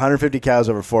of all, he got 150 cows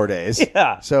over 4 days.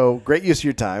 Yeah. So great use of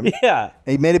your time. Yeah.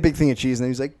 And he made a big thing of cheese, and then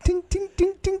he was like, ting, ting,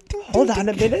 ting, ting, ting. Hold on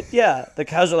a minute. Yeah. The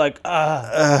cows are like,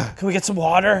 can we get some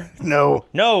water? No.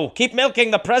 No, keep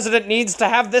milking. The president needs to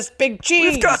have this big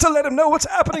cheese. We've got to let him know what's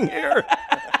happening here.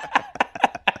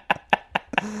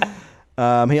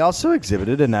 He also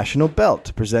exhibited a national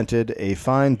belt, presented a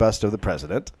fine bust of the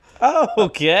president. Oh,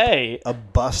 okay. A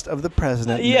bust of the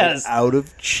president Yes. made out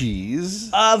of cheese.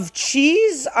 Of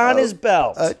cheese on his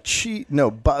belt.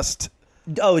 Bust.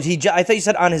 Oh, I thought you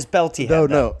said on his belt he had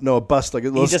that. No, a bust, like a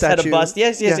little He just statue. had a bust.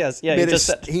 Yes. Yeah,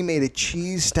 He made a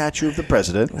cheese statue of the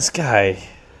president. This guy,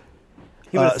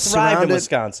 he would have thrived in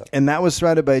Wisconsin. And that was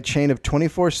surrounded by a chain of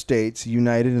 24 states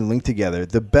united and linked together.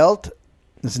 The belt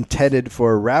is intended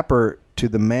for a wrapper to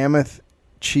the mammoth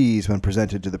cheese when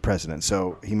presented to the president.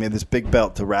 So he made this big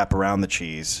belt to wrap around the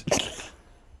cheese.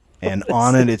 And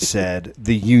on it said,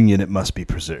 "The Union, it must be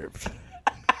preserved."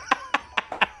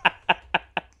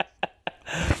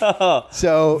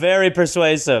 So Very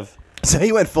persuasive. So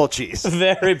he went full cheese.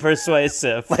 Very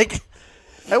persuasive. Like,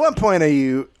 at what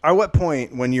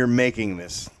point when you're making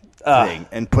this thing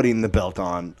and putting the belt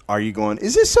on, are you going,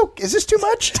 is this too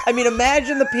much? I mean,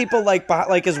 imagine the people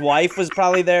like his wife was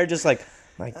probably there, just like,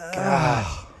 my God.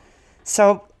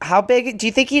 So how big? Do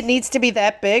you think it needs to be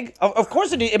that big? Of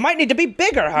course it might need to be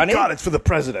bigger, honey. God, it's for the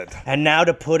president. And now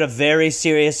to put a very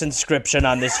serious inscription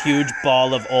on this huge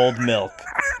ball of old milk.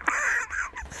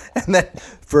 And then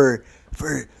for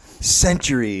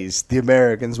centuries, the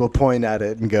Americans will point at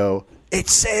it and go, "It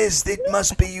says it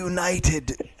must be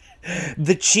united.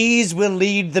 The cheese will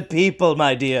lead the people,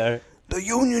 my dear. The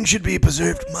Union should be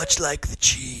preserved much like the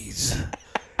cheese."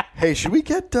 Hey, should we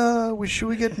get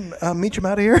Meacham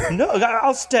out of here? No,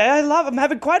 I'll stay. I'm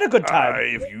having quite a good time.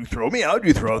 If you throw me out,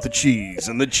 you throw out the cheese,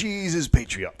 and the cheese is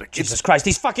patriotic. Jesus Christ,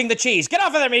 he's fucking the cheese. Get off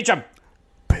of there, Meacham.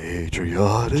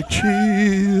 Patriotic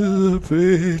cheese,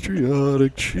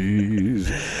 patriotic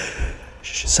cheese.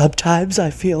 Sometimes I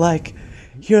feel like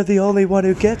you're the only one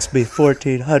who gets me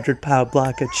 1,400-pound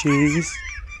block of cheese.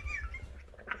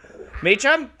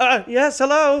 Meacham? Yes,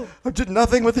 hello? I did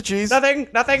nothing with the cheese. Nothing.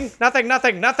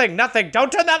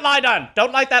 Don't turn that light on.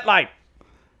 Don't light that light.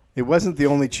 It wasn't the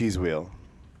only cheese wheel.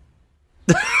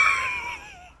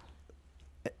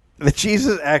 The cheese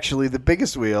is actually the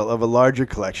biggest wheel of a larger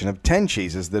collection of 10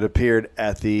 cheeses that appeared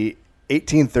at the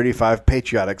 1835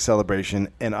 Patriotic Celebration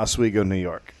in Oswego, New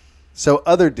York. So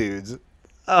other dudes...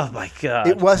 Oh, my God.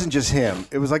 It wasn't just him.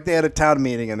 It was like they had a town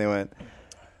meeting and they went,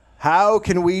 "How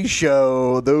can we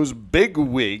show those big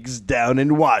wigs down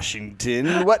in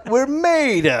Washington what we're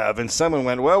made of?" And someone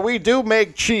went, "Well, we do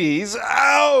make cheese."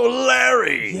 Oh,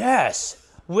 Larry! Yes.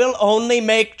 We'll only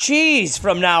make cheese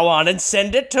from now on and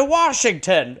send it to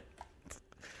Washington.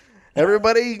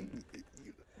 Everybody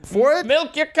for it?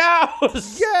 Milk your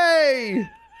cows. Yay!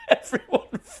 Everyone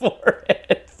for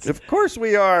it. Of course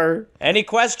we are. Any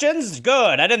questions?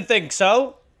 Good. I didn't think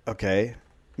so. Okay.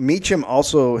 Meacham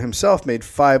also himself made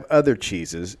 5 other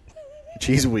cheese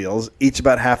wheels, each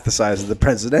about half the size of the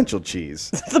presidential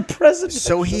cheese. The presidential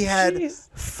So he had cheese.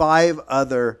 5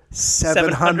 other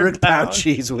 700-pound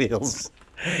cheese wheels.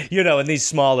 You know, and these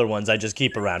smaller ones I just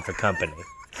keep around for company.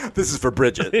 This is for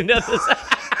Bridget. You know, this-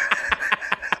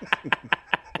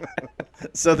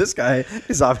 So this guy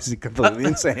is obviously completely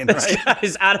insane, right?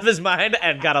 He's out of his mind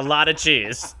and got a lot of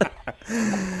cheese.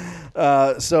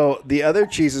 So the other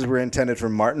cheeses were intended for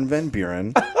Martin Van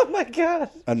Buren, Oh, my God.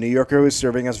 a New Yorker who was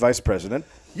serving as vice president.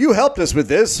 You helped us with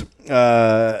this.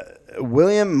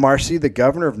 William Marcy, the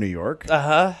governor of New York.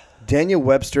 Uh-huh. Daniel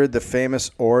Webster, the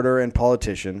famous orator and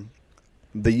politician.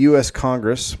 The U.S.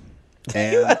 Congress.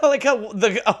 And Like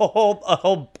a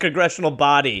whole congressional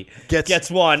body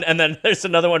gets one, and then there's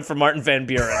another one for Martin Van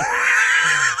Buren.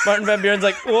 Martin Van Buren's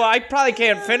like, well, I probably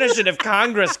can't finish it if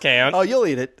Congress can't. oh, you'll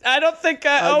eat it. I don't think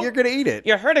You're going to eat it.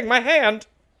 You're hurting my hand.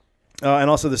 And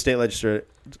also the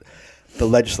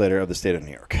legislator of the state of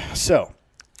New York. So,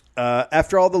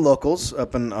 after all the locals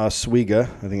up in Oswego,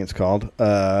 I think it's called,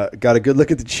 got a good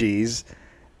look at the cheese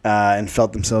and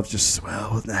felt themselves just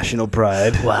swell with national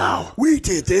pride. Wow. We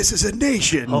did this as a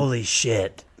nation. Holy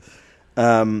shit.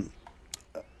 Then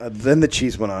the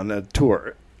cheese went on a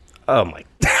tour. Oh, my.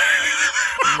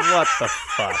 What the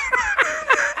fuck?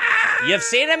 You've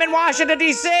seen him in Washington,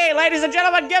 D.C. Ladies and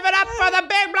gentlemen, give it up for the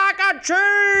big block of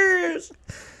cheese.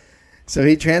 So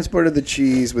he transported the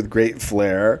cheese with great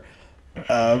flair,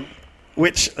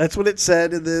 which that's what it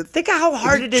said in the. Think of how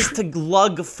hard it is to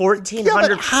lug 1,400. Yeah,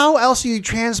 but how else are you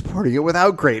transporting it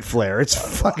without great flair? It's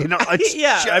fucking. It's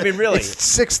Yeah, I mean, really. It's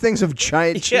 6 things of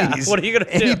giant cheese. Yeah, what are you gonna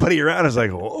do? Anybody around is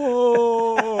like, oh.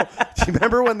 Do you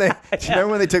remember when they? Do you remember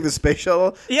when they took the space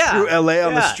shuttle through LA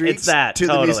on the streets it's that, to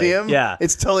totally. the museum? Yeah,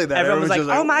 it's totally that. Everyone was like,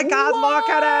 just "Oh my God, look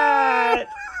at it!"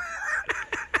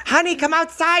 Honey, come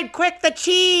outside quick! The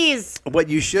cheese. What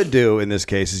you should do in this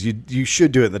case is you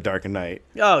should do it in the dark of night.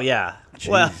 Oh yeah. Jeez.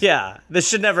 Well, yeah. This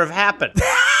should never have happened.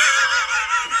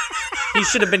 He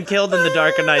should have been killed in the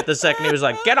dark of night the second he was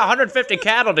like, "Get 150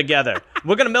 cattle together.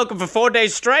 We're gonna milk them for 4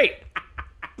 days straight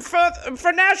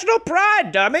for national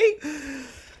pride, dummy."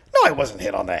 No, I wasn't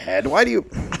hit on the head. Why do you?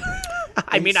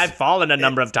 I mean, I've fallen a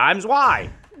number of times. Why?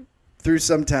 Through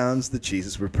some towns, the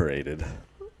cheeses were paraded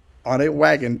on a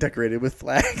wagon decorated with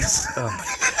flags.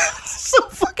 So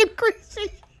fucking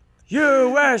crazy.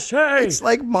 USA. It's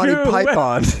like Monty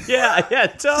Python. Yeah,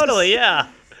 totally, yeah.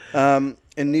 In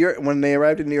New York, when they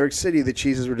arrived in New York City, the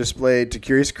cheeses were displayed to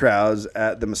curious crowds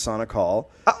at the Masonic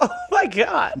Hall. Oh my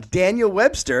God. Daniel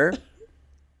Webster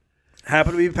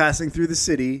happened to be passing through the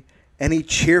city, and he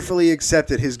cheerfully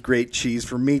accepted his great cheese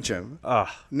from Meacham.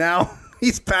 Now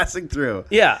he's passing through.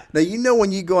 Yeah. Now, you know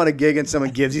when you go on a gig and someone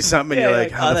gives you something and you're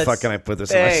like, how the fuck can I put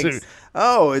this in my suit?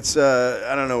 Oh, it's,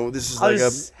 I don't know, this is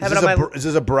is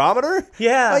this a barometer?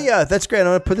 Yeah. Oh, yeah, that's great. I'm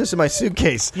going to put this in my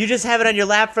suitcase. You just have it on your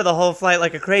lap for the whole flight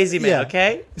like a crazy man,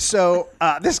 okay? So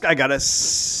this guy got a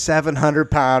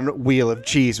 700-pound wheel of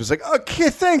cheese. Was like, okay,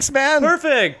 thanks, man.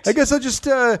 Perfect. I guess I'll just,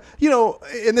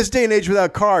 in this day and age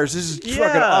without cars, this is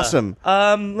fucking awesome.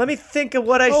 Let me think of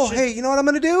what I should... Oh, hey, you know what I'm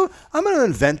going to do? I'm going to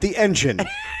invent the engine.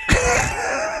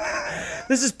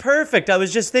 This is perfect. I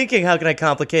was just thinking, how can I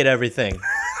complicate everything?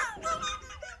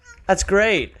 That's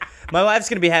great. My wife's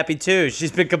going to be happy, too.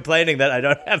 She's been complaining that I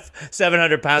don't have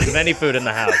 700 pounds of any food in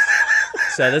the house.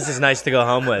 So this is nice to go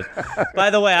home with. By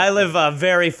the way, I live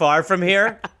very far from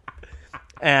here.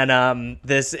 And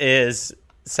this is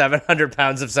 700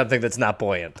 pounds of something that's not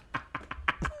buoyant.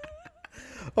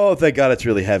 Oh, thank God it's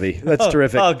really heavy. That's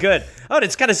terrific. Oh, good. Oh, and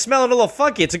it's kind of smelling a little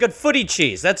funky. It's a good footy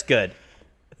cheese. That's good.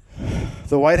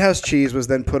 The White House cheese was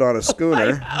then put on a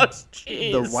schooner. White House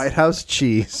cheese. The White House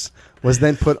cheese was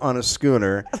then put on a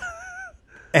schooner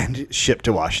and shipped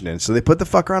to Washington. So they put the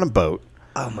fucker on a boat.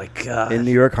 Oh, my God. In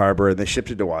New York Harbor, and they shipped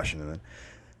it to Washington.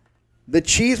 The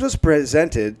cheese was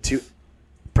presented to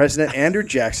President Andrew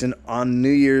Jackson on New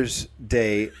Year's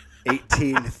Day,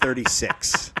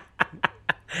 1836.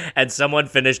 And someone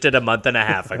finished it a month and a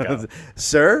half ago.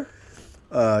 Sir?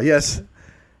 Yes.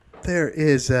 There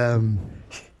is, at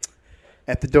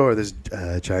the door, there's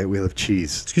a giant wheel of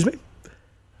cheese. Excuse me?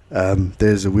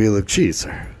 There's a wheel of cheese,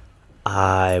 sir.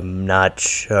 I'm not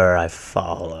sure I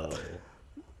follow.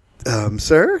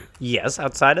 Sir? Yes,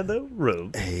 outside of the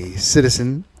room. A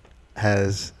citizen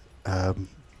has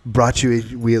brought you a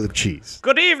wheel of cheese.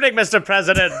 Good evening, Mr.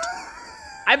 President.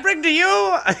 I bring to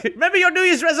you, remember your New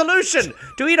Year's resolution,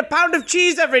 to eat a pound of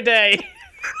cheese every day.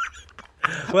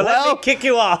 Well, let me kick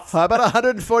you off. How about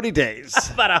 140 days?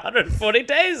 About 140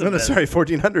 days? No, sorry,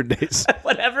 1,400 days.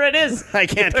 Whatever it is. I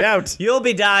can't count. You'll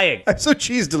be dying. I'm so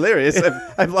cheese delirious.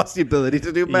 I've lost the ability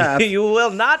to do math. You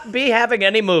will not be having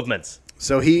any movements.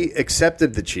 So he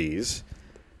accepted the cheese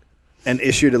and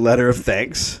issued a letter of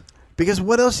thanks. Because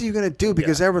what else are you going to do?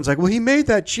 Because everyone's like, well, he made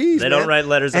that cheese. They don't write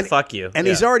letters of fuck you. And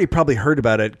he's already probably heard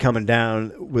about it coming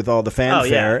down with all the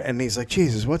fanfare. And he's like,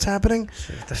 Jesus, what's happening?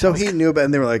 So he knew about it.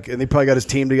 And they were like, and they probably got his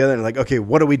team together and like, okay,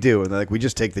 what do we do? And they're like, we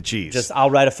just take the cheese.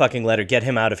 I'll write a fucking letter. Get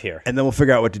him out of here. And then we'll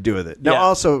figure out what to do with it. Now,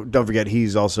 also, don't forget,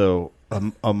 he's also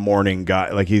a morning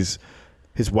guy. Like, his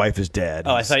wife is dead.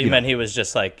 Oh, I thought you meant he was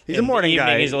just like, he's a morning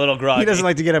guy. He's a little groggy. He doesn't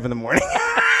like to get up in the morning.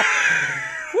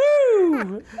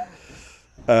 Woo!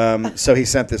 So he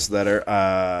sent this letter.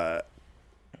 I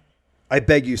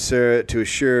beg you, sir, to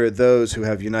assure those who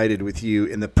have united with you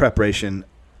in the preparation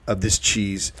of this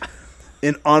cheese,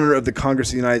 in honor of the Congress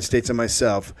of the United States and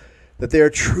myself, that they are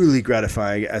truly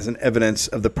gratifying as an evidence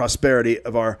of the prosperity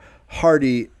of our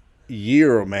hardy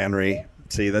yeomanry.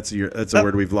 See, that's a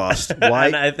word we've lost. And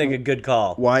I think a good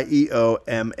call. Yeomanry.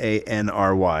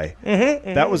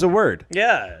 That was a word.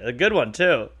 Yeah, a good one,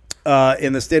 too.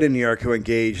 In the state of New York, who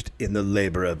engaged in the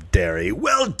labor of dairy.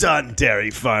 Well done, dairy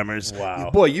farmers.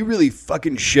 Wow. Boy, you really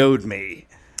fucking showed me.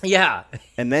 Yeah.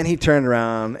 And then he turned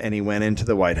around and he went into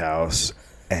the White House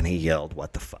and he yelled,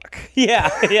 what the fuck?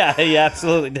 Yeah, he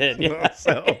absolutely did. Yeah.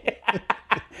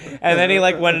 And then he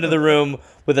went into the room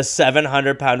with a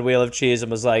 700-pound wheel of cheese and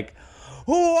was like,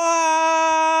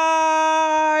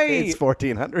 Why? It's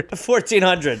 1400.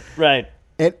 1400, right.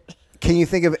 Can you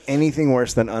think of anything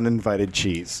worse than uninvited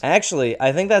cheese? Actually,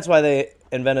 I think that's why they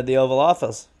invented the Oval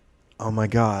Office. Oh my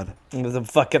God. To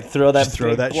fucking throw that Throw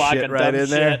big that block shit of right dumb in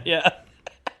there. shit. Yeah.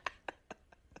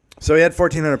 So he had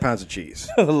 1,400 pounds of cheese.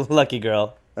 Lucky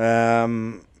girl.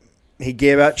 He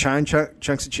gave out giant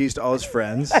chunks of cheese to all his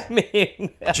friends. I mean,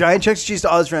 Giant chunks of cheese to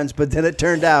all his friends, but then it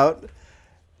turned out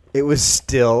it was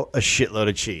still a shitload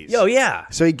of cheese. yo, yeah.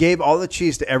 So he gave all the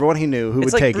cheese to everyone he knew who It's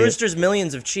would like take Brewster's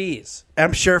Millions of Cheese. it.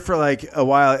 I'm sure for like a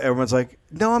while, everyone's like,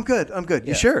 no, I'm good. I'm good.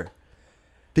 You sure?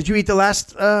 Did you eat the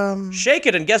last... Shake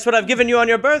it and guess what I've given you on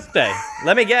your birthday?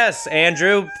 Let me guess,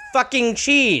 Andrew. Fucking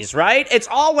cheese, right? It's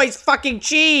always fucking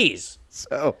cheese.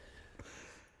 So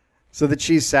the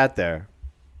cheese sat there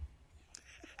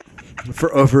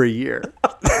for over a year.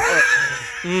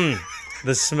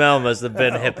 The smell must have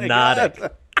been hypnotic.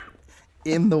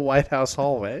 In the White House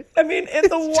hallway. I mean, in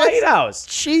the White House.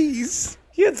 Cheese.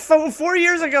 You had 4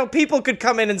 years ago, people could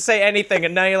come in and say anything,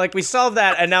 and now you're like, we solved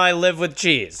that, and now I live with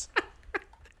cheese.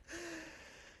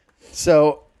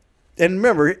 So, and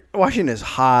remember, Washington is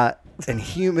hot and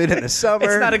humid in the summer.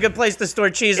 It's not a good place to store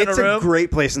cheese in a It's room. a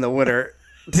great place in the winter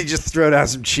to just throw down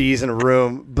some cheese in a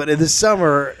room, but in the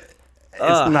summer,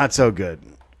 it's not so good.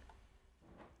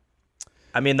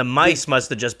 I mean, the mice must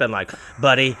have just been like,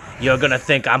 buddy, you're going to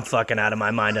think I'm fucking out of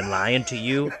my mind and lying to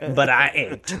you, but I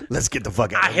ain't. Let's get the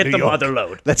fuck out I of hit New the York. mother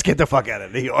load. Let's get the fuck out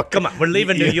of New York. Come on, we're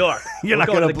leaving New York. You're We're not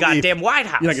going gonna to the believe- goddamn White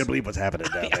House. You're not going to believe what's happening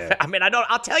down there. I mean,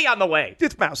 I'll tell you on the way.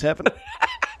 It's mouse heaven.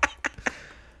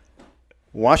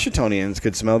 Washingtonians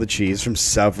could smell the cheese from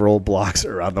several blocks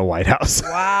around the White House.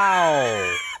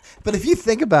 Wow. But if you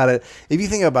think about it,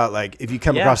 like if you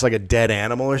come across like a dead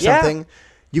animal or something,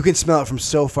 you can smell it from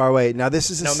so far away. Now this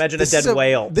is Imagine a dead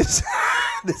whale. This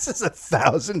is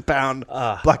 1,000-pound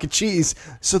block of cheese,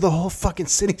 so the whole fucking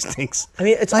city stinks. I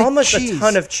mean, it's like almost cheese. a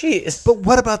ton of cheese. But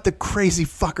what about the crazy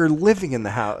fucker living in the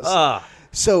house?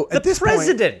 So at this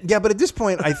president. point, but at this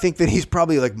point, I think that he's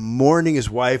probably like mourning his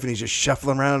wife, and he's just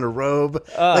shuffling around in a robe,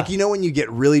 like when you get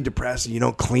really depressed and you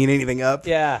don't clean anything up.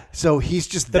 Yeah. So he's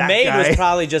just The that maid guy. was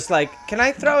probably just like, "Can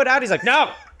I throw it out?" He's like, "No,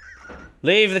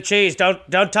 leave the cheese. Don't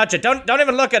touch it. Don't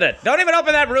even look at it. Don't even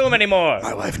open that room anymore."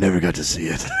 My wife never got to see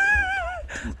it.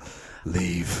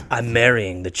 Leave. I'm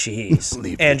marrying the cheese.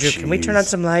 Leave the Andrew, can we turn on cheese.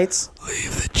 some lights?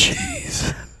 Leave the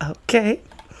cheese. Okay.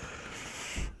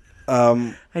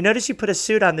 I noticed you put a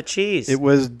suit on the cheese. It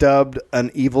was dubbed an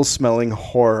evil-smelling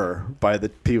horror by the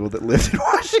people that lived in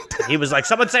Washington. He was like,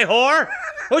 "Someone say whore?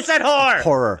 Who said whore?"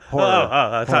 Horror. Oh,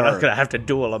 I thought I was Horror. gonna have to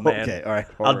duel a man. Okay, all right.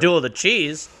 I'll Horror. duel the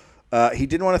cheese. He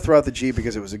didn't want to throw out the G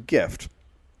because it was a gift.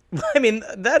 I mean,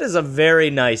 that is a very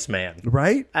nice man.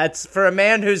 Right? That's for a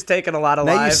man who's taken a lot of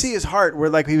Now lives. you see his heart where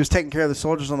like he was taking care of the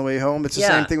soldiers on the way home. It's the Yeah.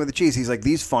 same thing with the cheese. He's like,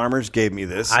 these farmers gave me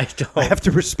this. I don't- I have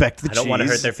to respect the cheese. I don't want to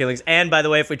hurt their feelings. And by the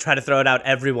way, if we try to throw it out,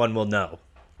 everyone will know.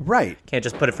 Right. Can't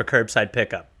just put it for curbside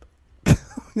pickup.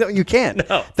 No, you can't.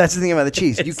 No. That's the thing about the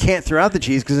cheese. You can't throw out the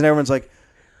cheese because then everyone's like,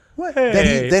 what?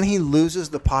 Hey. Then he loses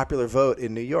the popular vote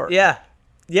in New York. Yeah.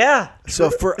 Yeah. So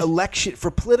for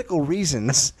political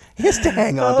reasons, he has to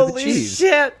hang on to the Holy cheese.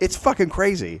 shit. It's fucking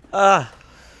crazy. So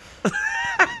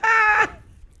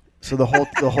the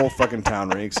whole fucking town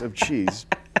reeks of cheese.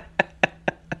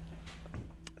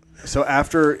 So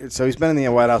he's been in the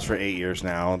White House for 8 years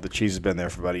now. The cheese has been there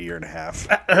for about a year and a half.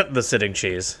 The sitting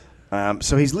cheese.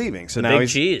 So he's leaving. So now big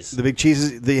he's cheese. The big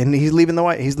cheese and he's leaving the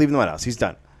White House. He's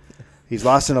done. He's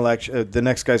lost an election. The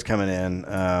next guy's coming in.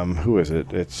 Who is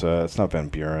it? It's not Van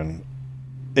Buren.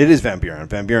 It is Van Buren.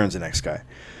 Van Buren's the next guy.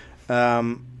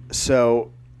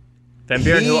 So Van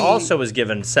Buren, who also was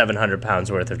given 700 pounds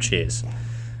worth of cheese.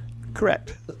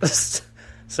 correct.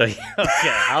 So, okay,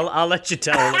 I'll let you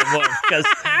tell a little more because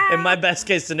in my best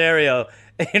case scenario,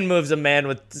 in moves a man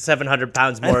with 700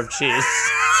 pounds more of cheese.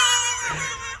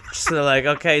 So they're like,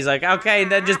 okay, he's like, okay,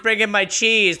 then just bring in my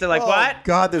cheese. They're like, what? Oh,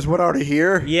 God, there's one already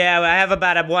here. Yeah, I have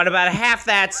about half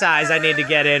that size I need to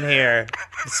get in here.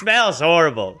 It smells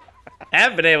horrible. I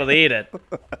haven't been able to eat it.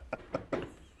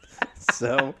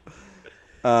 So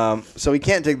he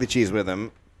can't take the cheese with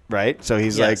him, right? So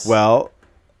he's Yes. like, well,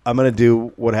 I'm going to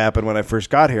do what happened when I first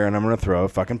got here, and I'm going to throw a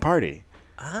fucking party.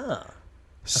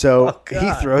 So he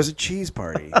God. throws a cheese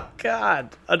party. Oh,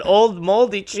 God. An old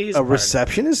moldy cheese A party.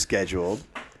 reception is scheduled,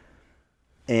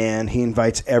 and he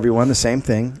invites everyone, the same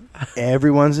thing.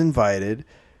 Everyone's invited.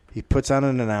 He puts out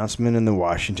an announcement in the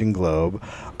Washington Globe.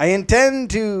 I intend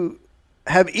to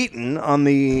have eaten on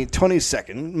the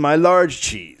 22nd my large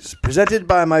cheese, presented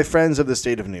by my friends of the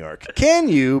state of New York. Can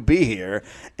you be here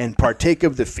and partake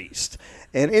of the feast?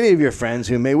 And any of your friends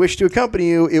who may wish to accompany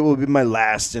you, it will be my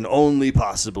last and only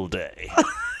possible day.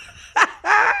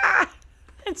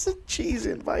 It's a cheese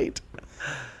invite.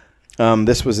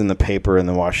 This was in the paper in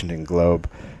the Washington Globe.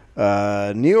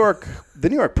 The New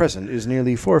York president is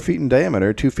nearly 4 feet in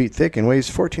diameter, 2 feet thick, and weighs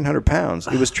 1,400 pounds.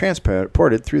 It was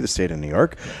transported through the state of New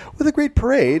York with a great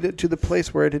parade to the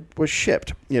place where it was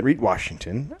shipped. It reached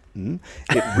Washington.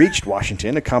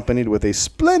 Accompanied with a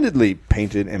splendidly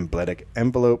painted emblematic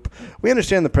envelope. We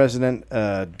understand the president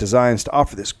designs to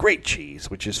offer this great cheese,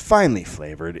 which is finely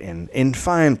flavored and in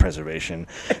fine preservation,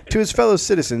 to his fellow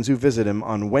citizens who visit him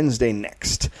on Wednesday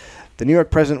next. The New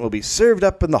York president will be served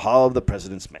up in the hall of the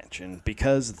president's mansion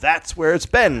because that's where it's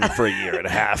been for a year and a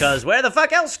half. Because where the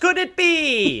fuck else could it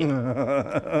be?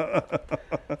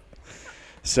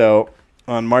 So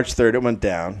on March 3rd, it went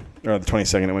down, or the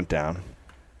 22nd, it went down.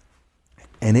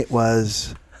 And it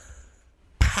was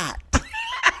packed.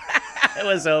 It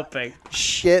was open.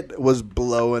 Shit was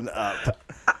blowing up.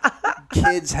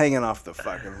 Kids hanging off the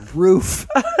fucking roof.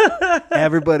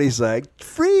 Everybody's like,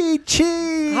 free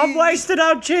cheese. I'm wasting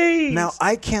out cheese. Now,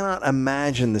 I cannot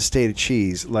imagine the state of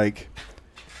cheese. Like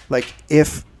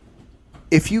if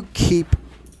you keep...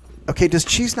 Okay, does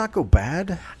cheese not go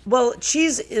bad? Well,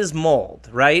 cheese is mold,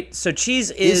 right? So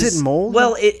cheese is... Is it mold?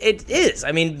 Well, it is.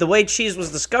 I mean, the way cheese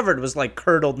was discovered was like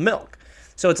curdled milk.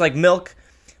 So it's like milk.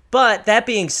 But that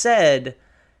being said,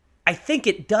 I think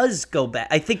it does go bad.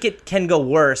 I think it can go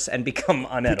worse and become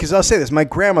unedible. Because I'll say this. My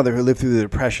grandmother, who lived through the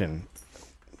Depression,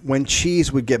 when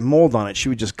cheese would get mold on it, she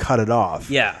would just cut it off.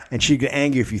 Yeah. And she'd get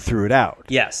angry if you threw it out.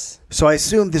 Yes. So I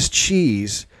assume this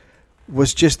cheese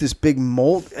was just this big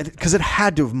mold, because it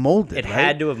had to have molded, It right?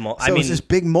 had to have molded. So it was this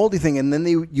big moldy thing, and then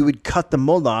you would cut the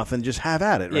mold off and just have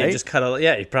at it, right? Yeah, just cut it.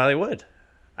 Yeah, you probably would.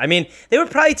 I mean, they were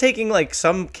probably taking like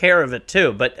some care of it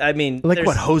too, but I mean, Like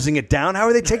what, hosing it down? How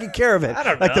are they taking care of it? I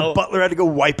don't Like know. the butler had to go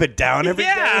wipe it down every day?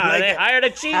 Yeah, Like, they hired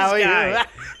a cheese how are you- guy.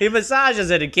 He massages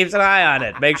it and keeps an eye on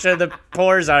it. Make sure the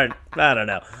pores aren't. I don't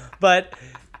know, but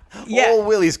yeah. Old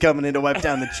Willie's coming in to wipe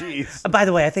down the cheese. By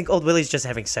the way, I think Old Willie's just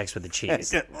having sex with the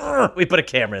cheese. We put a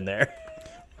camera in there.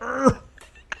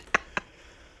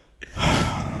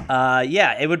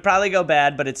 Yeah, it would probably go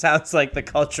bad, but it sounds like the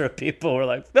culture of people were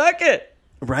like, fuck it.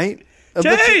 Right?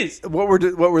 Cheese! What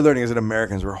we're learning is that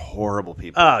Americans were horrible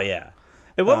people. Oh, yeah.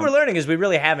 And what we're learning is we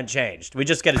really haven't changed. We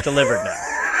just get it delivered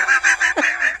now.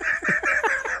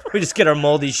 We just get our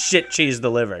moldy shit cheese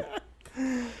delivered.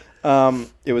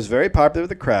 It was very popular with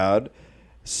the crowd.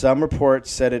 Some reports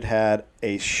said it had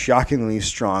a shockingly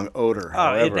strong odor,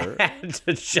 however. It had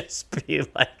to just be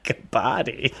like a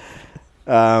body.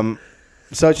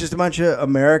 So it's just a bunch of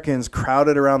Americans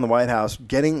crowded around the White House,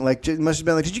 getting like, it must have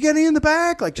been like, did you get any in the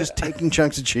back? Like just taking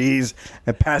chunks of cheese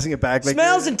and passing it back. Like,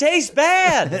 Smells and tastes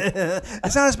bad.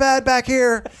 It's not as bad back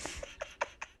here.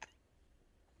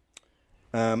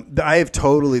 I have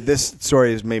totally, this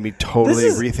story has made me totally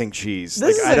rethink cheese.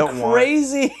 This like, is I don't a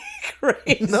crazy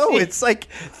No, it's like,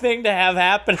 thing to have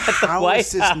happen at the how White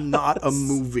is this House. not a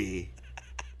movie?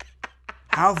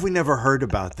 How have we never heard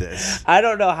about this? I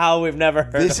don't know how we've never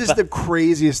heard This is the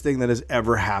craziest thing that has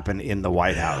ever happened in the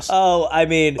White House. Oh, I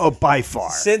mean, By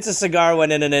far. since a cigar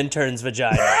went in an intern's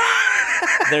vagina,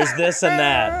 there's this and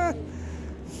that.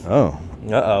 Oh.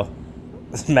 Uh-oh.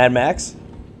 Mad Max?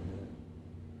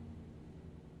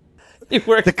 You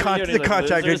work The for Unity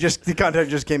contractor Losers?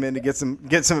 just came in to get some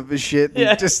of his shit.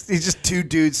 Yeah. He's just two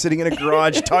dudes sitting in a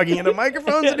garage talking into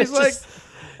microphones, and he's it's like, just-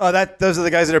 "Oh, those are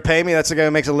the guys that are paying me. That's the guy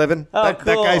who makes a living. Oh,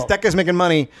 cool. That guy's making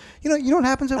money. You know what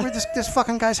happens over at this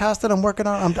fucking guy's house that I'm working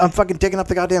on? I'm fucking digging up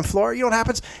the goddamn floor. You know what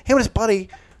happens? Him and his buddy,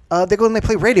 they go and they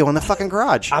play radio in the fucking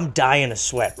garage. I'm dying to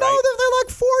sweat, No, right? they're like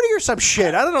 40 or some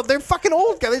shit. I don't know. They're fucking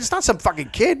old guys. It's not some fucking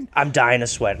kid. I'm dying to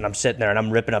sweat, and I'm sitting there, and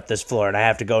I'm ripping up this floor, and I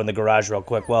have to go in the garage real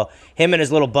quick. Well, him and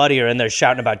his little buddy are in there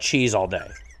shouting about cheese all day.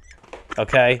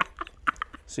 Okay?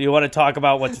 So you want to talk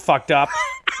about what's fucked up?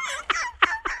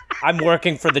 I'm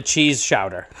working for the cheese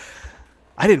shouter.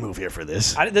 I didn't move here for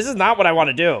this. This is not what I want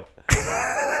to do.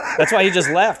 That's why he just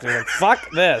left. He's like,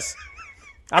 fuck this.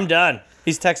 I'm done.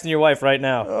 He's texting your wife right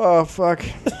now. Oh, fuck.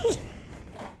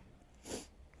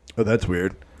 Oh, that's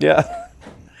weird. Yeah.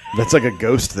 That's like a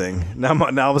ghost thing. Now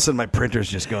all of a sudden my printer's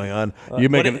just going on. You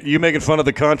making fun of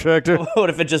the contractor? What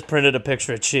if it just printed a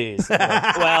picture of cheese?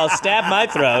 Well, stab my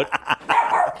throat.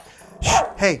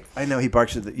 Hey, I know you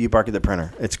bark at the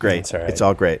printer. It's great. It's all right. It's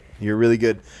all great. You're really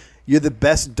good. You're the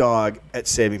best dog at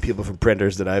saving people from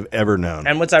printers that I've ever known.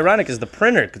 And what's ironic is the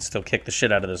printer could still kick the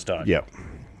shit out of this dog. Yep.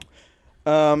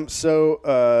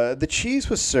 So the cheese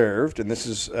was served, and this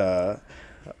is...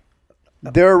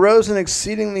 there arose an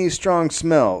exceedingly strong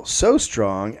smell, so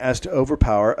strong as to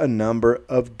overpower a number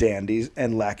of dandies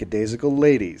and lackadaisical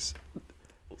ladies.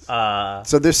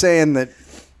 So they're saying that...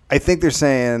 I think they're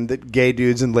saying that gay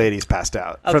dudes and ladies passed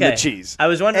out from the cheese. I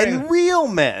was wondering... And real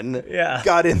men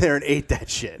got in there and ate that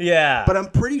shit. Yeah. But I'm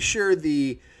pretty sure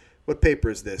what paper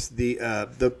is this?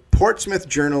 The Portsmouth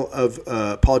Journal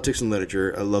of Politics and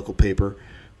Literature, a local paper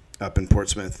up in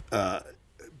Portsmouth,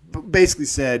 basically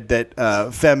said that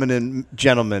feminine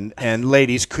gentlemen and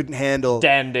ladies couldn't handle...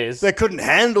 Dandies. They couldn't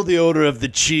handle the odor of the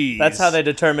cheese. That's how they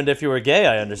determined if you were gay,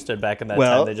 I understood, back in that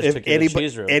time. They just took you to the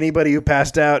cheese room. Anybody who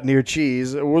passed out near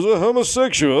cheese was a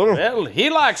homosexual. Well, he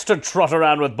likes to trot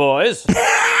around with boys. Look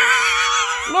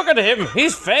at him.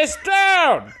 He's face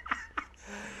down.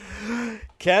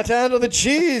 Can't handle the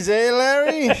cheese, eh,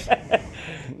 Larry?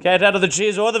 Can't handle the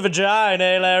cheese or the vagina,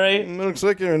 eh, Larry? Looks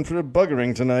like you're in for a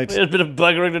buggering tonight. There's a bit of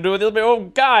buggering to do with your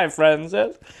old guy, friends.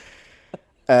 Yes?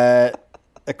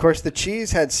 Of course, the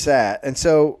cheese had sat, and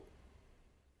so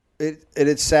it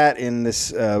had sat in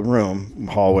this room,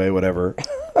 hallway, whatever,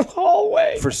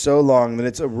 for so long that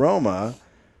its aroma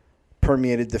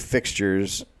permeated the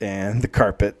fixtures and the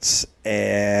carpets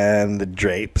and the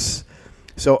drapes.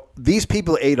 So these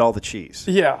people ate all the cheese.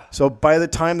 Yeah. So by the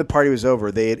time the party was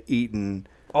over, they had eaten...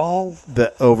 all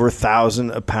the over 1,000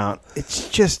 a pound. It's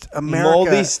just America.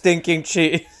 Moldy, stinking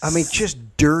cheese. I mean, just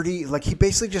dirty. Like he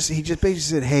just basically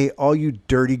said, "Hey, all you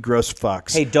dirty, gross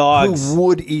fucks. Hey, dogs. Who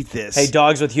would eat this? Hey,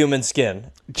 dogs with human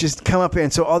skin. Just come up here."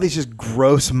 And so all these just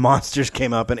gross monsters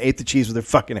came up and ate the cheese with their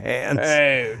fucking hands.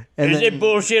 Hey, is it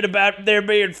bullshit about there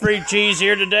being free cheese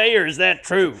here today, or is that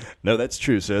true? No, that's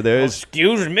true, sir. There is.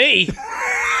 Excuse me.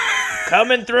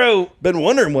 Coming through. Been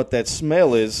wondering what that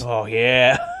smell is. Oh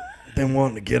yeah. Been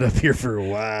wanting to get up here for a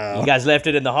while. You guys left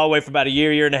it in the hallway for about a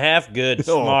year and a half. Good,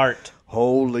 smart.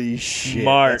 Holy shit!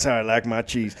 Smart. That's how I like my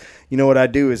cheese. You know what I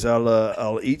do is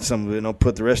I'll eat some of it and I'll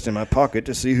put the rest in my pocket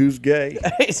to see who's gay.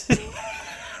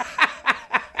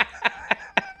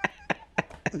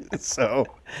 So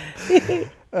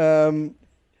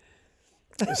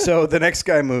the next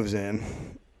guy moves in.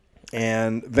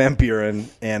 And Van Buren,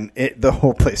 and the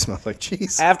whole place smells like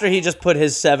cheese. After he just put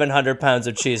his 700 pounds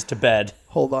of cheese to bed.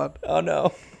 Hold on. Oh,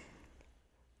 no.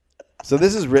 So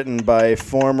this is written by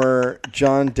former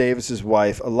John Davis's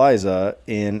wife, Eliza,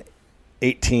 in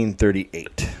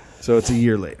 1838. So it's a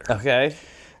year later. Okay.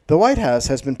 The White House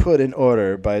has been put in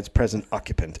order by its present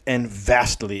occupant and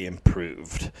vastly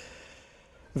improved.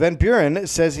 Van Buren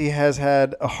says he has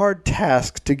had a hard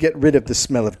task to get rid of the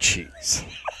smell of cheese.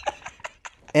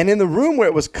 And in the room where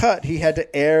it was cut, he had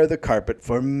to air the carpet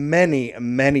for many,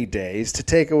 many days to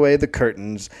take away the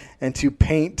curtains and to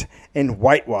paint and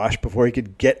whitewash before he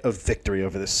could get a victory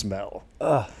over the smell.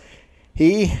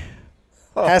 He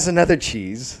has another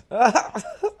cheese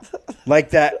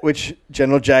like that which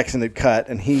General Jackson had cut,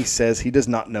 and he says he does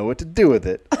not know what to do with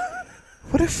it.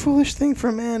 What a foolish thing for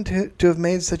a man to have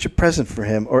made such a present for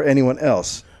him or anyone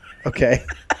else. Okay,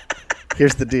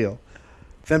 here's the deal.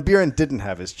 Van Buren didn't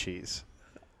have his cheese.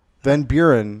 Van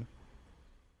Buren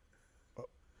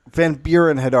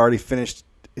had already finished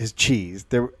his cheese.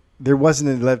 There wasn't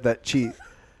any left of that cheese.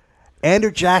 Andrew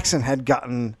Jackson had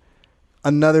gotten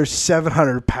another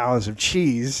 700 pounds of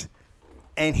cheese,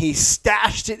 and he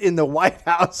stashed it in the White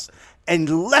House and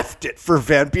left it for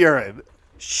Van Buren.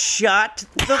 Shut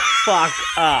the fuck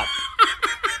up.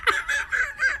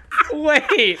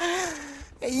 Wait.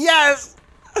 Yes.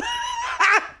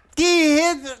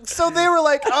 So they were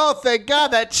like, "Oh, thank God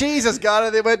that cheese is gone."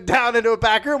 And they went down into a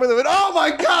back room and they went, "Oh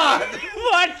my God,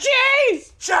 what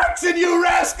cheese? Jackson, you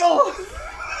rascal!"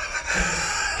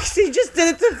 He just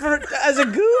did it as a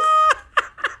goof,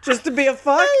 just to be a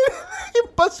fuck. He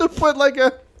must have put like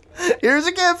here's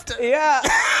a gift. Yeah.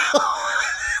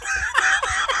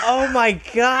 Oh my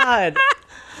God.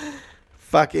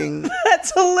 Fucking.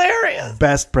 That's hilarious.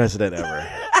 Best president ever.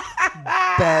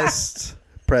 Best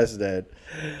president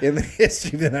in the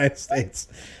history of the United States.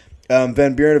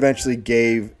 Van Buren eventually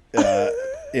gave,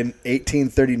 in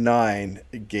 1839,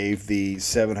 gave the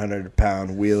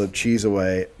 700-pound wheel of cheese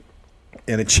away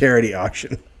in a charity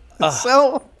auction.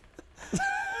 So,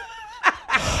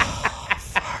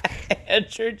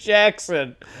 Andrew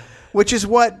Jackson. Which is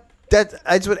what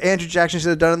that's what Andrew Jackson should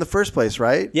have done in the first place,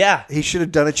 right? Yeah. He should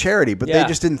have done a charity, but they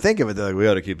just didn't think of it. They're like, we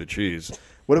ought to keep the cheese.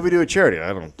 What if we do a charity?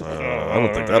 I don't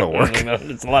think that'll work.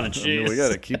 It's a lot of cheese. I mean, we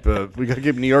got to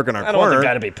keep New York in our corner. I don't want the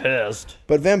guy to be pissed.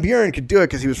 But Van Buren could do it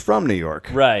because he was from New York,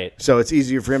 right? So it's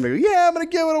easier for him to go, "Yeah, I'm going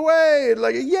to give it away," and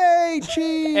like, "Yay,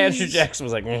 cheese!" Andrew Jackson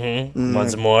was like,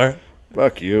 "Want some more?"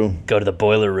 Fuck you. Go to the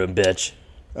boiler room, bitch.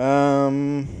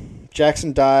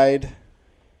 Jackson died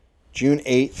June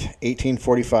 8th,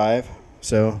 1845.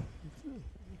 So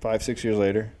 5-6 years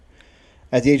later.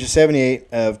 At the age of 78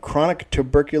 of chronic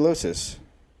tuberculosis,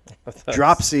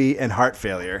 dropsy, and heart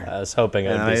failure. I was hoping it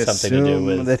would be something to do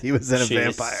with that he was then a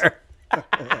cheese. vampire.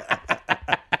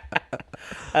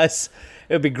 It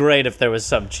would be great if there was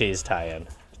some cheese tie-in.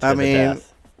 I mean,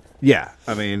 yeah.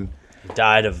 I mean,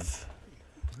 died of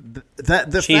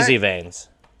the cheesy veins.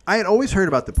 I had always heard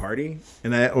about the party,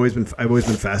 and I've always been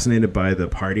fascinated by the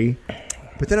party.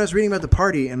 But then I was reading about the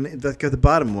party, and the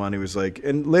bottom one, he was like,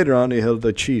 and later on he held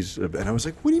a cheese event. And I was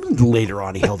like, what do you mean later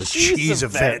on he held a cheese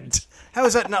event? How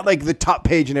is that not like the top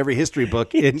page in every history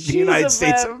book in the United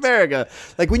States of America?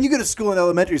 Like when you go to school in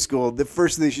elementary school, the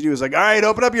first thing they should do is like, all right,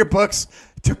 open up your books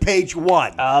to page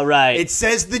 1. All right. It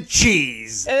says the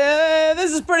cheese.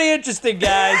 This is pretty interesting,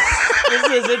 guys. This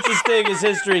is as interesting as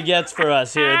history gets for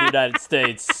us here in the United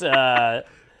States. I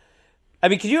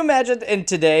mean, can you imagine in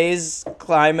today's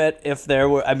climate if there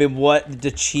were, I mean, what the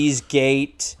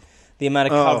Cheesegate, the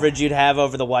amount of coverage you'd have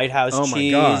over the White House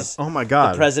cheese. Oh, my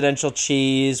God. The presidential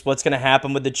cheese. What's going to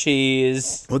happen with the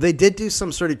cheese? Well, they did do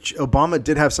some sort of, Obama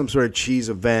did have some sort of cheese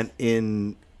event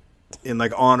in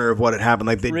like honor of what had happened.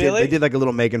 Like they did like a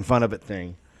little making fun of it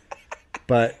thing.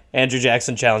 But Andrew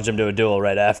Jackson challenged him to a duel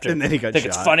right after. And then he got Think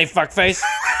shot. It's funny, fuckface?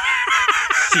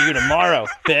 See you tomorrow,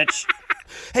 bitch.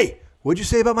 Hey, what'd you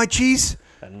say about my cheese?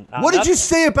 What did you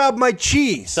say about my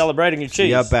cheese? Celebrating your cheese. See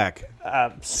you out back.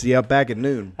 See you out back at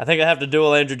noon. I think I have to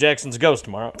duel Andrew Jackson's ghost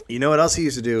tomorrow. You know what else he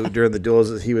used to do during the duels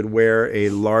is he would wear a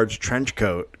large trench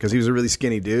coat because he was a really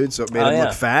skinny dude, so it made him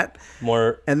look fat.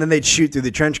 And then they'd shoot through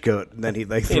the trench coat, and then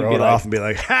he'd like throw it off and be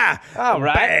like, "Ha! All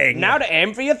right, bang. Now to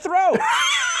aim for your throat."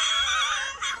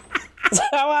 That's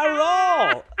how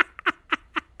I roll.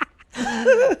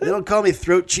 They don't call me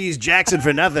Throat Cheese Jackson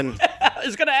for nothing. I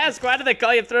was gonna ask, why do they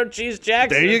call you Throat Cheese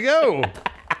Jackson? There you go.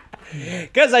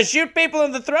 Because I shoot people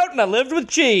in the throat and I lived with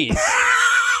cheese.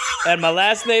 And my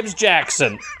last name's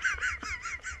Jackson.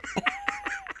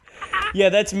 Yeah,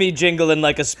 that's me jingling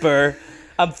like a spur.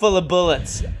 I'm full of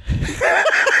bullets.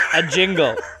 I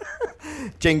jingle.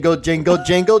 Jingle, jingle,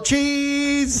 jingle,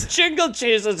 cheese. Jingle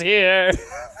Cheese is here.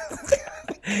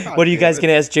 What are you guys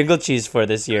gonna ask Jingle Cheese for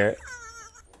this year?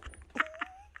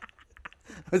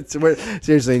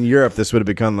 Seriously, in Europe, this would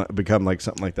have become like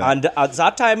something like that. And at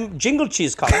that time, Jingle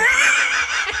Cheese come.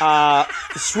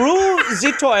 Through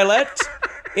the toilet,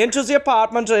 into the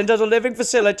apartment, into the living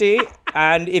facility,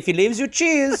 and if he leaves you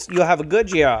cheese, you have a good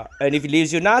year. And if he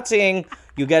leaves you nothing,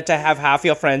 you get to have half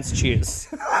your friend's cheese.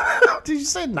 Did you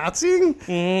say Naziing?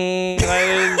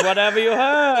 Whatever you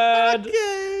heard.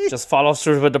 Okay. Just follow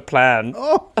through with the plan.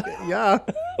 Oh, yeah.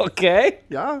 Okay?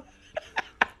 Yeah.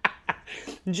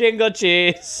 Jingle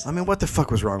Cheese. I mean, what the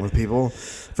fuck was wrong with people?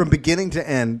 From beginning to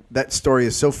end, that story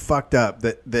is so fucked up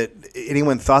that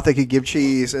anyone thought they could give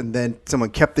cheese, and then someone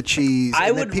kept the cheese. I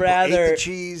and then would people rather ate the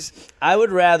cheese. I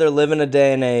would rather live in a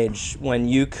day and age when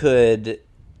you could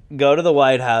go to the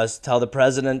White House, tell the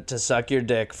president to suck your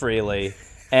dick freely,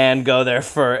 and go there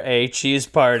for a cheese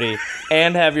party,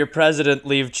 and have your president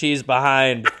leave cheese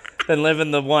behind, than live in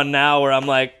the one now where I'm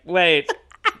like, wait.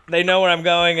 They know where I'm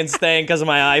going and staying because of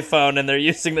my iPhone, and they're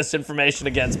using this information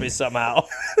against me somehow.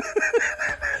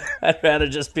 I'd rather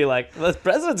just be like, the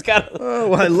president's got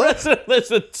president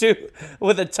lives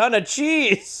with a ton of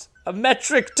cheese. A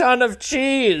metric ton of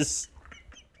cheese.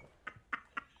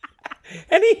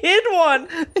 And he hid one.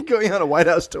 Going on a White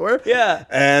House tour? Yeah.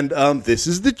 And this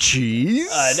is the cheese.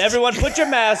 And everyone put your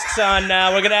masks on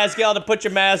now. We're going to ask y'all to put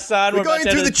your masks on. We're going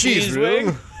through the cheese room.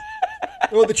 Wing.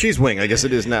 Well, the cheese wing, I guess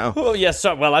it is now. Oh, yes,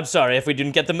 well, I'm sorry if we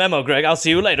didn't get the memo, Greg. I'll see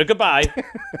you later. Goodbye.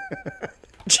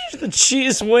 The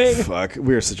cheese wing. Fuck,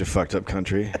 we're such a fucked up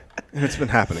country. And it's been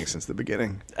happening since the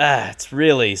beginning. It's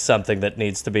really something that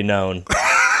needs to be known.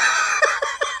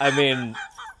 I mean,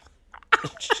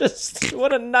 just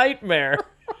what a nightmare.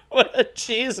 What a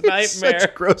cheese nightmare.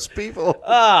 Such gross people.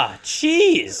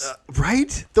 Cheese.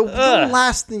 Right? The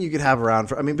last thing you could have around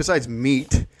for, I mean, besides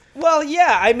meat. Well,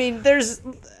 yeah, I mean, there's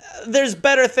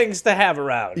better things to have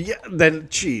around. Yeah, than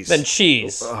cheese.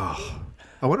 Oh,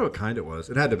 I wonder what kind it was.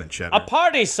 It had to have been cheddar. A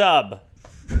party sub.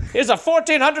 Here's a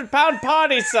 1,400-pound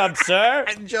party sub, sir.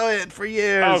 Enjoy it for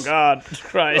years. Oh, God.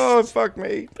 Christ. Oh, fuck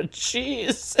me. But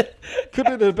cheese. Could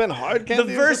it have been hard candy?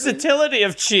 The versatility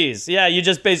of cheese. Yeah, you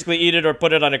just basically eat it or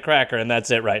put it on a cracker, and that's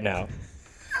it right now.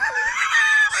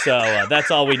 So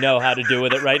that's all we know how to do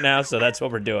with it right now, so that's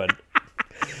what we're doing.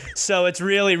 So it's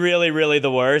really, really, really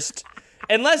the worst.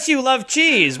 Unless you love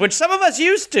cheese, which some of us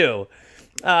used to.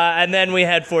 And then we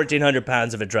had 1,400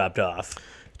 pounds of it dropped off.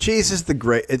 Cheese is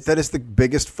that is the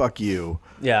biggest fuck you.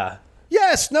 Yeah.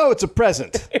 Yes, no, it's a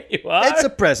present. You are? It's a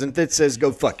present that says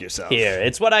go fuck yourself. Here,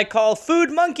 it's what I call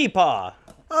food monkey paw.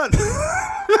 Food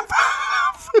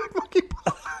monkey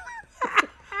paw.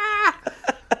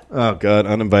 Oh, God,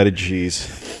 uninvited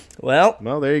cheese. Well,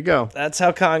 there you go. That's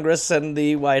how Congress and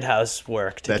the White House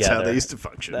work together. That's how they used to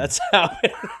function. That's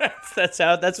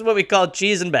what we call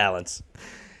cheese and balance.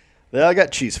 They all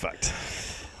got cheese fucked.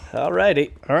 All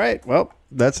righty. All right, well,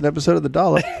 that's an episode of The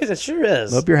Dollop. It sure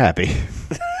is. Hope you're happy.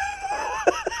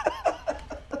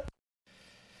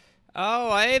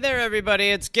 Oh, hey there, everybody.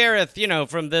 It's Gareth,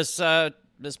 from this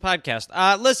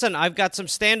podcast. Listen, I've got some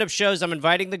stand-up shows I'm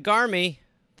inviting the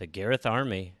Gareth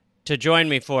Army, to join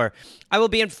me for. I will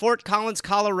be in Fort Collins,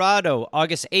 Colorado,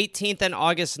 August 18th and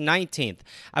August 19th.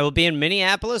 I will be in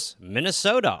Minneapolis,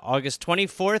 Minnesota, August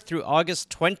 24th through August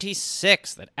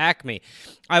 26th at Acme.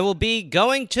 I will be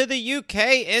going to the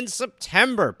UK in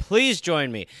September. Please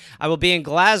join me. I will be in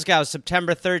Glasgow,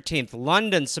 September 13th,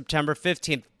 London, September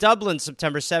 15th, Dublin,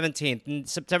 September 17th, and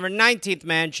September 19th,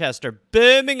 Manchester,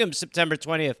 Birmingham, September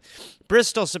 20th,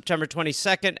 Bristol, September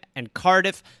 22nd, and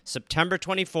Cardiff, September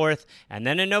 24th. And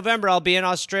then in November, I'll be in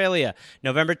Australia.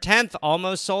 November 10th,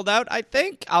 almost sold out, I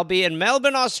think. I'll be in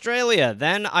Melbourne, Australia.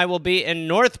 Then I will be in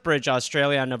Northbridge,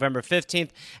 Australia on November 15th.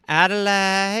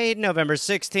 Adelaide, November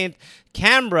 16th.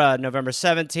 Canberra, November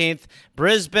 17th.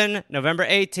 Brisbane, November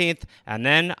 18th. And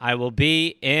then I will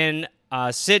be in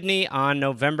Sydney on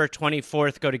November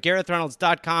 24th. Go to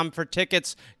GarethReynolds.com for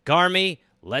tickets. Garmy,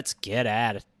 let's get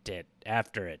at it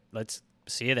after it. Let's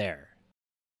see you there.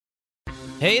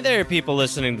 Hey there, people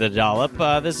listening to The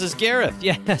Dollop. This is Gareth.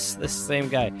 Yes, this same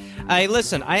guy.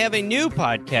 Listen, I have a new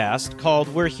podcast called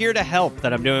We're Here to Help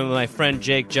that I'm doing with my friend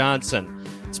Jake Johnson.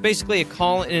 It's basically a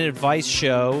call and advice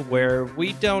show where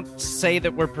we don't say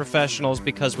that we're professionals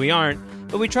because we aren't,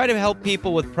 but we try to help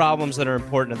people with problems that are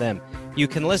important to them. You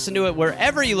can listen to it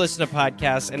wherever you listen to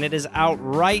podcasts, and it is out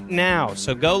right now.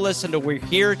 So go listen to We're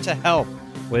Here to Help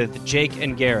with Jake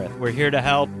and Gareth. We're Here to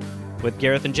Help with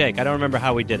Gareth and Jake. I don't remember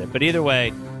how we did it, but either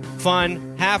way,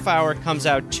 fun, half hour, comes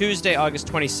out Tuesday, August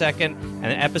 22nd, and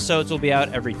the episodes will be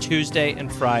out every Tuesday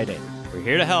and Friday. We're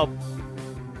Here to Help